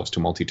trained themselves to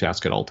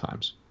multitask at all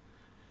times.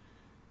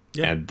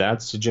 Yeah. And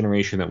that's a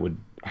generation that would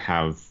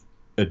have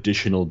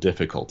additional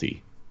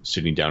difficulty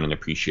sitting down and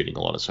appreciating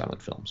a lot of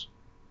silent films.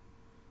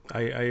 I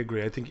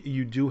agree. I think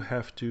you do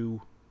have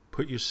to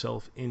put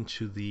yourself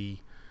into the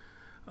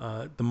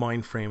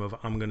mind frame of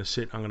I'm going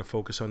to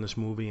focus on this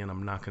movie, and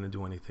I'm not going to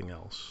do anything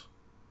else.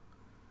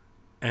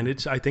 And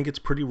I think it's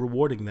pretty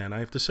rewarding then. I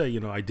have to say,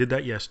 I did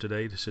that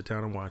yesterday to sit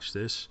down and watch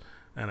this,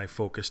 and I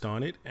focused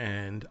on it,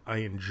 and I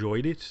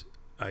enjoyed it.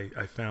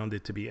 I found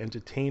it to be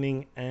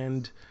entertaining,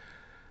 and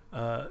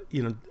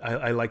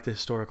I like the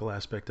historical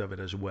aspect of it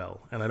as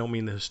well. And I don't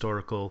mean the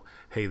historical,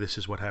 hey, this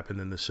is what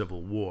happened in the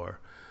Civil War.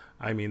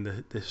 I mean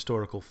the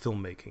historical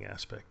filmmaking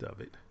aspect of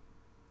it.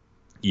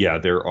 Yeah,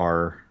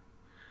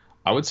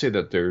 I would say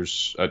that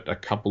there's a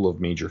couple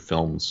of major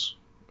films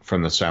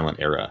from the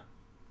silent era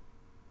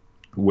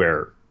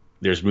where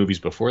there's movies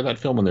before that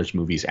film and there's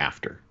movies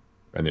after,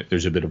 and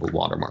there's a bit of a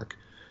watermark.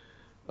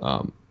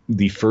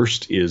 The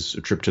first is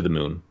A Trip to the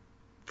Moon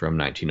from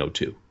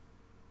 1902,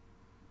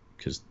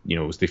 because it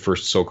was the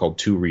first so-called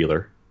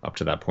two-reeler. Up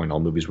to that point,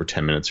 all movies were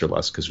 10 minutes or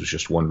less because it was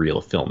just one reel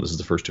of film. This is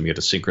the first time you had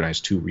to synchronize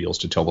two reels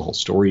to tell the whole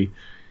story.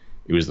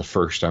 It was the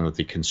first time that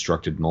they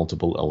constructed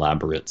multiple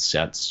elaborate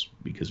sets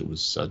because it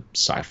was a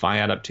sci-fi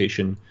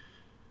adaptation.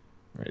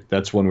 Right?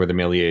 That's one where the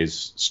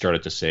Méliès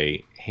started to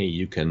say, hey,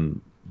 you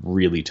can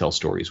really tell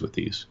stories with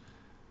these.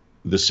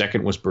 The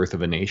second was Birth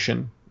of a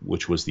Nation,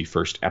 which was the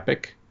first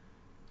epic.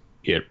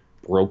 It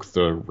broke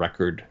the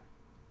record.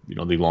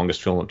 The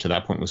longest film up to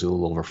that point was a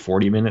little over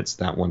 40 minutes.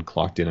 That one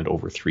clocked in at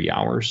over 3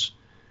 hours.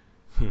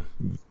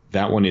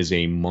 That one is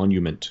a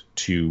monument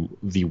to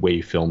the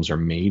way films are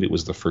made. It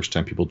was the first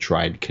time people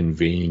tried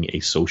conveying a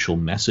social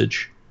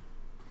message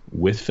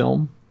with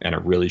film, and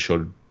it really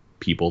showed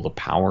people the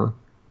power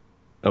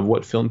of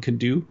what film can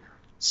do.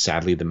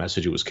 Sadly, the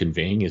message it was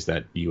conveying is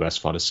that the U.S.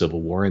 fought a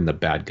civil war and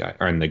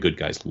the good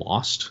guys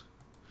lost.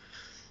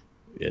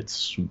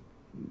 It's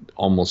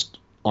almost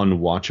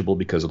unwatchable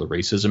because of the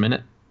racism in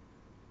it.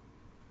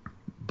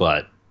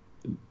 But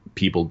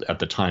people at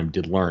the time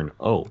did learn,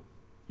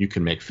 you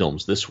can make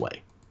films this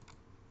way.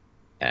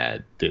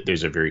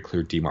 There's a very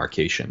clear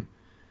demarcation.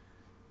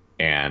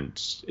 And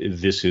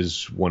this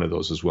is one of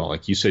those as well.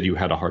 Like you said, you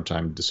had a hard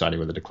time deciding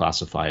whether to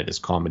classify it as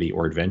comedy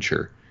or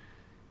adventure.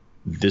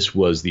 This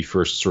was the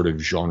first sort of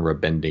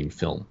genre-bending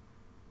film.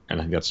 And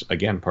I think that's,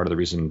 again, part of the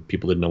reason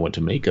people didn't know what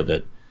to make of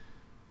it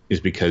is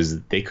because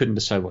they couldn't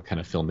decide what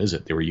kind of film is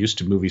it. They were used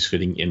to movies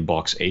fitting in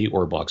box A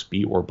or box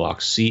B or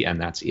box C,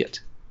 and that's it.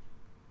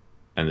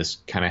 And this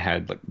kind of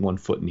had like one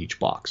foot in each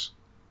box.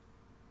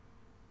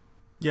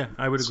 Yeah,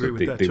 I would agree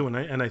with that too.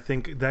 And I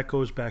think that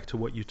goes back to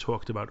what you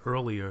talked about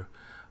earlier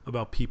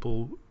about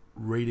people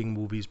rating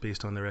movies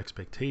based on their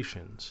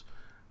expectations.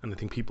 And I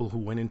think people who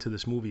went into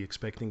this movie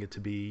expecting it to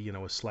be,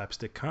 a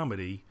slapstick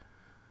comedy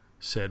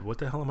said, what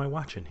the hell am I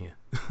watching here?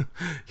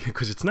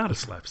 Because it's not a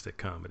slapstick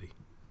comedy.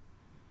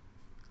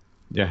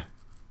 Yeah,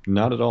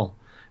 not at all.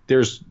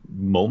 There's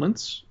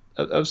moments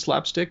of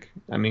slapstick.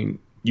 I mean,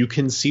 you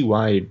can see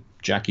why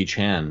Jackie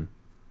Chan,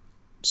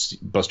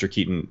 Buster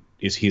Keaton,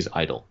 is his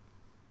idol.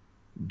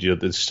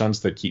 The stunts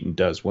that Keaton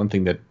does, one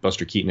thing that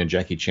Buster Keaton and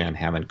Jackie Chan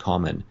have in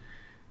common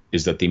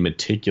is that they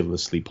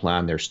meticulously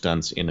plan their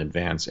stunts in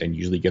advance and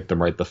usually get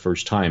them right the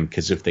first time,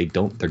 because if they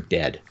don't, they're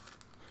dead.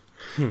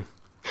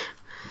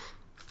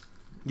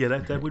 Yeah,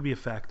 that would be a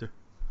factor.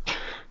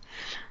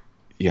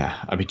 Yeah,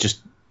 I mean,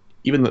 just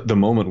even the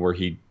moment where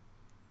he,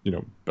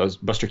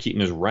 Buster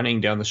Keaton is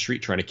running down the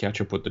street trying to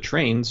catch up with the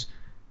trains,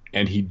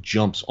 and he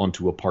jumps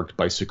onto a parked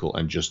bicycle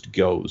and just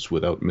goes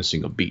without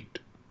missing a beat.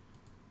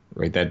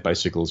 Right, that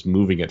bicycle is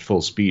moving at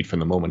full speed from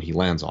the moment he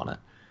lands on it.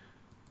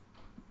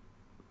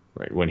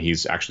 Right, when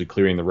he's actually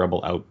clearing the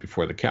rubble out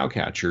before the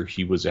cowcatcher,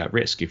 he was at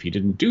risk. If he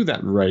didn't do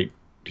that right,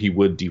 he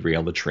would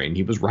derail the train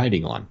he was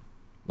riding on.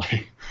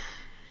 Yeah,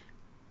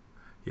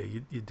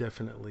 you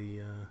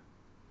definitely.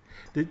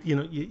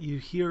 You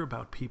hear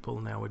about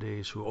people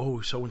nowadays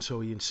who, so and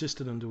so, he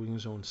insisted on doing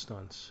his own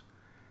stunts,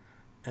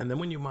 and then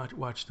when you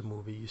watch the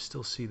movie, you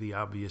still see the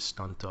obvious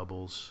stunt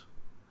doubles.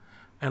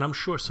 And I'm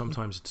sure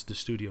sometimes it's the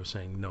studio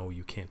saying, no,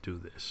 you can't do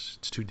this.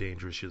 It's too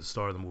dangerous. You're the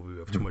star of the movie. We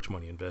have too much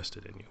money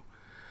invested in you.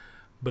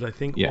 But I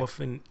think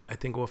often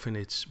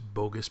it's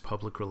bogus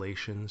public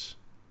relations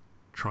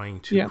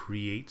trying to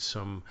create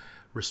some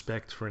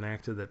respect for an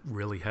actor that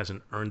really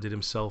hasn't earned it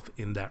himself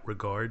in that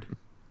regard.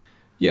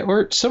 Yeah,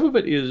 or some of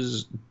it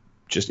is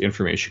just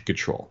information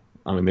control.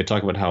 I mean, they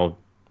talk about how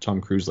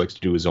Tom Cruise likes to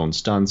do his own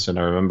stunts, and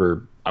I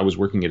remember I was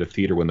working at a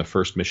theater when the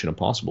first Mission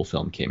Impossible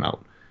film came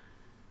out.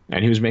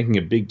 And he was making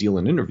a big deal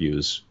in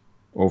interviews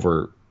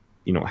over,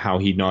 how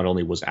he not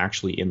only was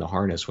actually in the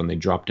harness when they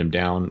dropped him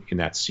down in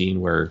that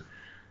scene where,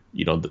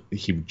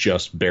 he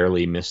just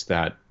barely missed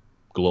that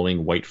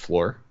glowing white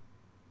floor.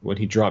 When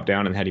he dropped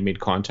down and had he made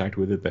contact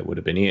with it, that would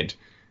have been it.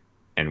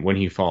 And when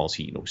he falls,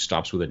 he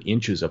stops within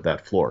inches of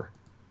that floor.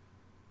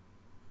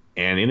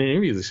 And in an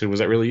interview, they said, "Was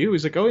that really you?"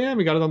 He's like, "Oh yeah,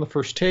 we got it on the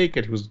first take.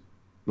 It was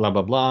blah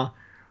blah blah."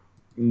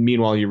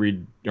 Meanwhile, you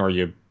read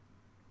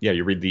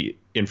the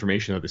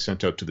information that they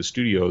sent out to the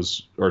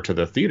studios or to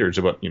the theaters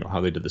about,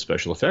 how they did the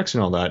special effects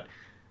and all that.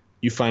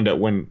 You find out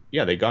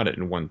they got it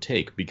in one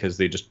take because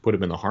they just put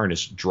him in the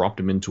harness, dropped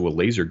him into a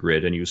laser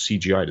grid, and used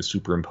CGI to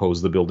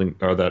superimpose the building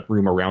or that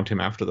room around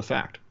him after the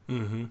fact.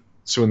 Mm-hmm.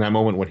 So in that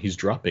moment when he's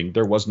dropping,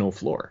 there was no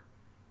floor.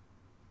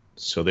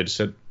 So they just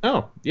said,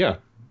 "Oh yeah,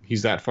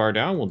 he's that far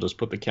down. We'll just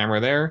put the camera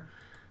there."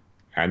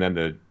 And then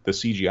the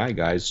CGI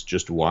guys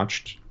just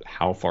watched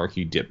how far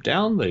he dipped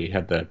down. They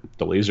had the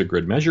laser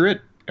grid measure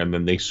it, and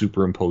then they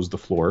superimposed the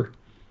floor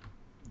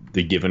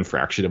the given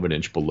fraction of an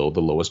inch below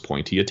the lowest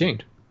point he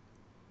attained,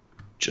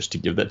 just to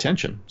give that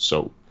tension.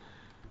 So,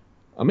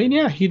 I mean,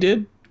 yeah, he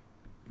did.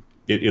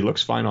 It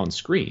looks fine on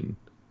screen,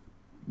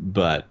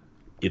 but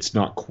it's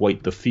not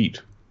quite the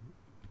feat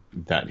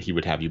that he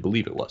would have you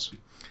believe it was.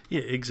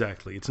 Yeah,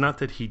 exactly. It's not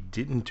that he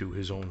didn't do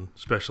his own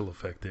special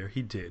effect there.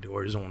 He did,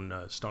 or his own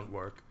stunt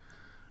work.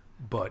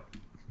 But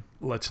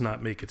let's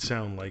not make it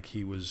sound like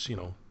he was,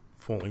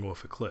 falling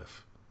off a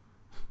cliff.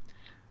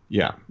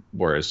 Yeah,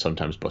 whereas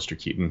sometimes Buster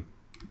Keaton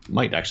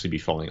might actually be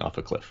falling off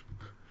a cliff.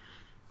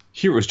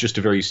 Here it was just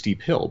a very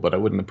steep hill, but I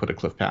wouldn't have put a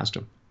cliff past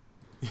him.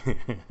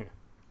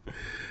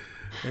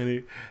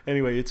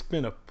 Anyway, it's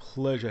been a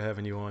pleasure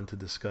having you on to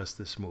discuss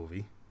this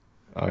movie.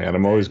 Oh, yeah, and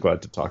I'm always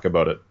glad to talk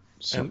about it.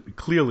 So. And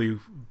clearly,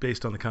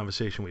 based on the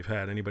conversation we've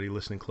had, anybody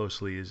listening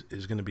closely is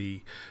going to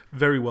be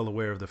very well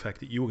aware of the fact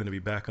that you are going to be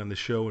back on the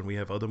show and we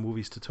have other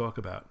movies to talk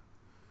about.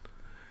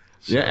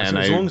 So, yeah, and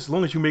as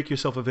long as you make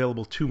yourself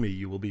available to me,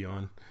 you will be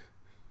on.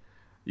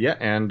 Yeah,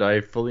 and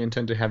I fully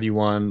intend to have you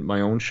on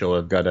my own show.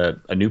 I've got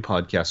a new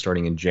podcast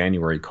starting in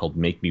January called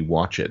Make Me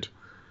Watch It,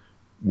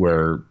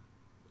 where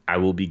I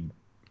will be,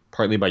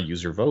 partly by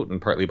user vote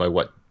and partly by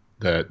what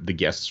the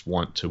guests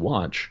want to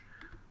watch,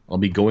 I'll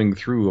be going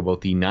through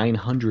about the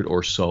 900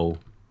 or so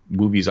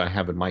movies I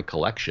have in my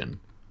collection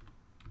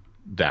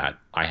that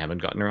I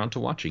haven't gotten around to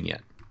watching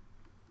yet.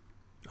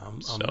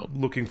 I'm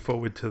looking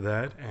forward to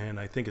that, and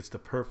I think it's the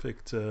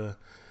perfect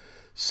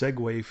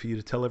segue for you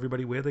to tell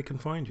everybody where they can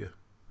find you.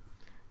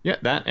 Yeah,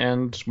 that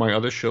and my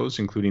other shows,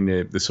 including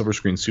the Silver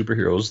Screen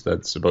Superheroes,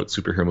 that's about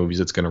superhero movies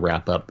that's going to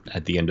wrap up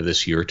at the end of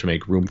this year to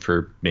make room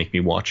for Make Me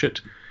Watch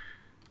It.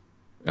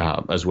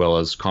 As well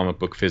as Comic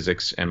Book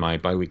Physics and my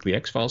biweekly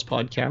X-Files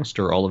podcast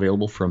are all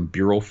available from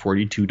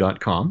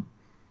Bureau42.com.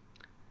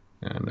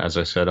 And as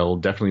I said, I'll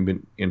definitely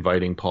be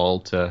inviting Paul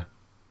to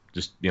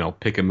just,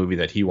 pick a movie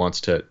that he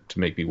wants to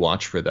make me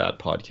watch for that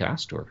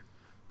podcast, or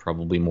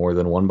probably more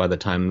than one by the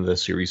time the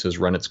series has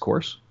run its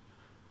course.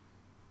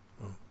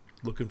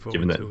 Looking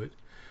forward to it.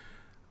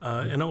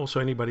 And also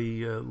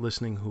anybody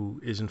listening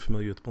who isn't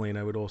familiar with Blaine,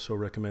 I would also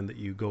recommend that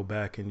you go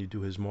back and you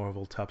do his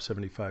Marvel Top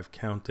 75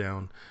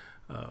 Countdown,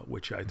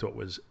 which I thought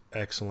was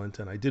excellent.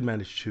 And I did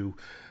manage to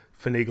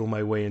finagle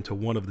my way into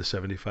one of the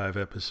 75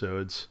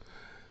 episodes.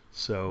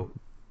 So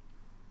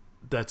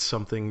that's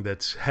something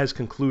that has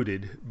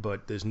concluded,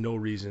 but there's no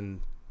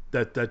reason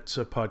that's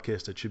a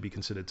podcast that should be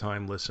considered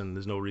timeless, and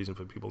there's no reason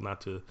for people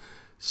not to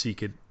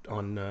seek it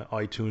on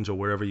iTunes or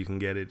wherever you can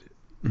get it,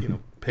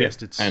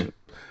 past its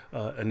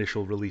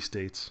initial release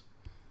dates.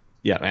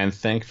 Yeah, and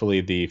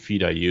thankfully the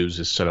feed I use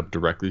is set up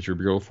directly through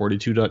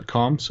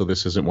Bureau42.com, so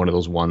this isn't one of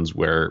those ones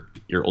where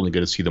you're only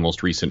going to see the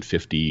most recent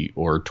 50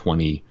 or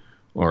 20,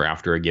 or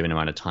after a given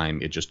amount of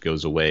time, it just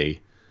goes away.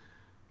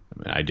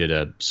 I did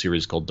a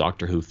series called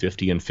Doctor Who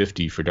 50 and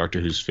 50 for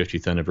Doctor Who's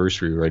 50th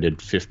anniversary, where I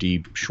did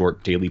 50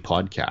 short daily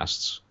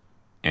podcasts,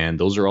 and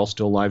those are all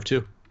still live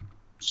too.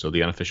 So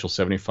the unofficial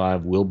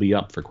 75 will be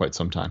up for quite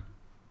some time.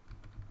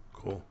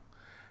 Cool.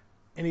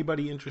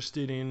 Anybody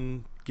interested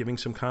in giving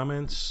some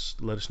comments?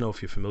 Let us know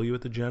if you're familiar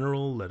with The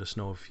General. Let us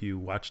know if you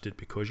watched it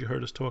because you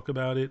heard us talk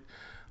about it.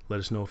 Let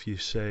us know if you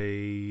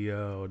say,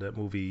 oh, that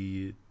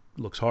movie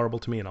looks horrible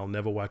to me and I'll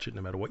never watch it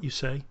no matter what you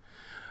say.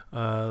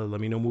 Let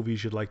me know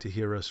movies you'd like to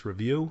hear us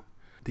review.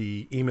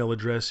 The email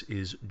address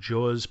is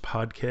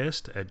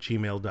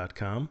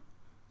jawspodcast@gmail.com.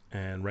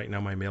 And right now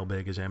my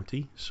mailbag is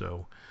empty,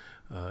 so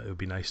it would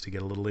be nice to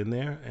get a little in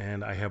there.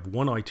 And I have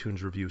one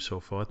iTunes review so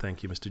far.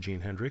 Thank you, Mr.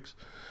 Gene Hendricks.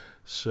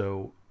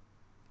 So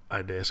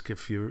I'd ask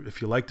if you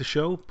like the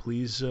show,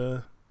 please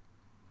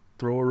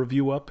throw a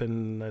review up,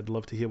 and I'd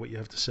love to hear what you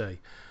have to say.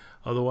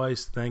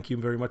 Otherwise, thank you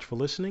very much for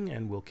listening,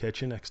 and we'll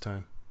catch you next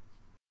time.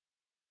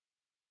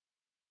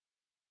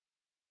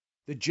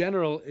 The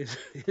General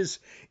is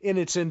in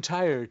its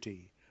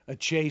entirety a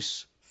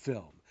chase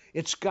film.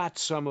 It's got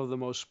some of the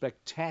most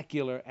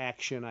spectacular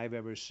action I've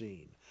ever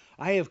seen.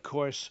 I, of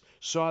course,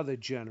 saw The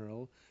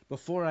General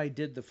before I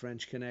did The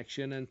French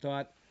Connection and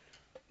thought,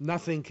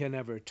 nothing can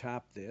ever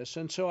top this.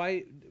 And so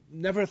I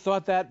never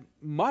thought that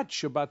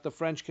much about The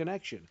French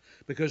Connection,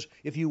 because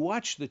if you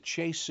watch the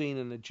chase scene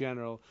in The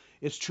General,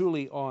 it's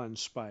truly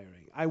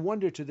awe-inspiring. I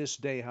wonder to this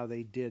day how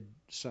they did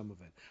some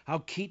of it, how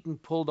Keaton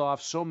pulled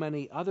off so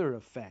many other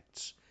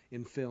effects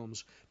in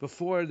films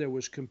before there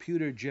was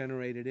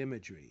computer-generated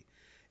imagery.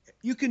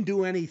 You can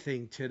do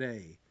anything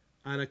today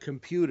on a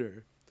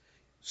computer.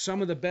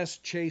 Some of the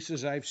best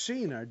chases I've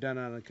seen are done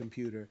on a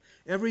computer.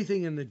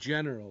 Everything in The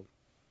General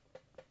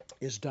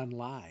is done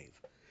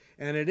live.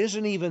 And it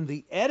isn't even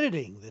the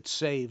editing that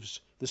saves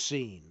the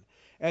scene,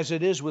 as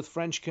it is with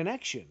French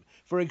Connection.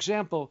 For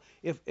example,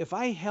 if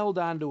I held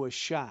onto a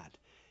shot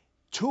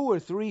 2 or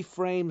 3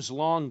 frames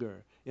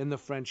longer in the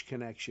French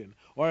Connection,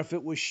 or if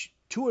it was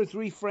 2 or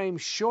 3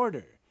 frames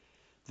shorter,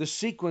 the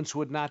sequence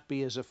would not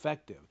be as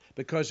effective.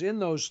 Because in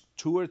those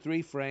 2 or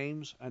 3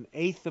 frames, an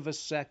eighth of a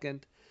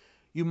second,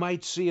 you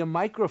might see a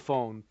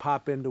microphone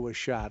pop into a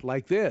shot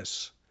like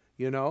this,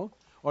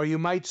 Or you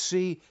might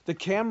see the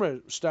camera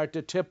start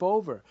to tip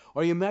over.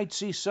 Or you might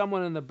see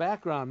someone in the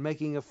background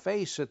making a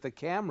face at the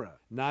camera.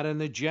 Not in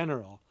The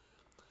General.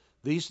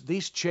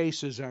 These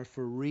chases are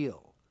for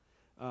real.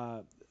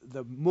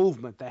 The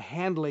movement, the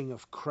handling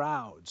of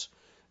crowds,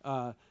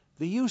 the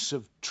use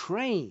of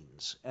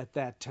trains at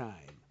that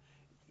time.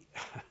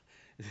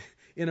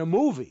 In a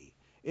movie,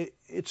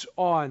 it's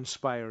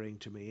awe-inspiring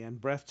to me and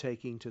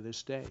breathtaking to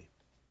this day.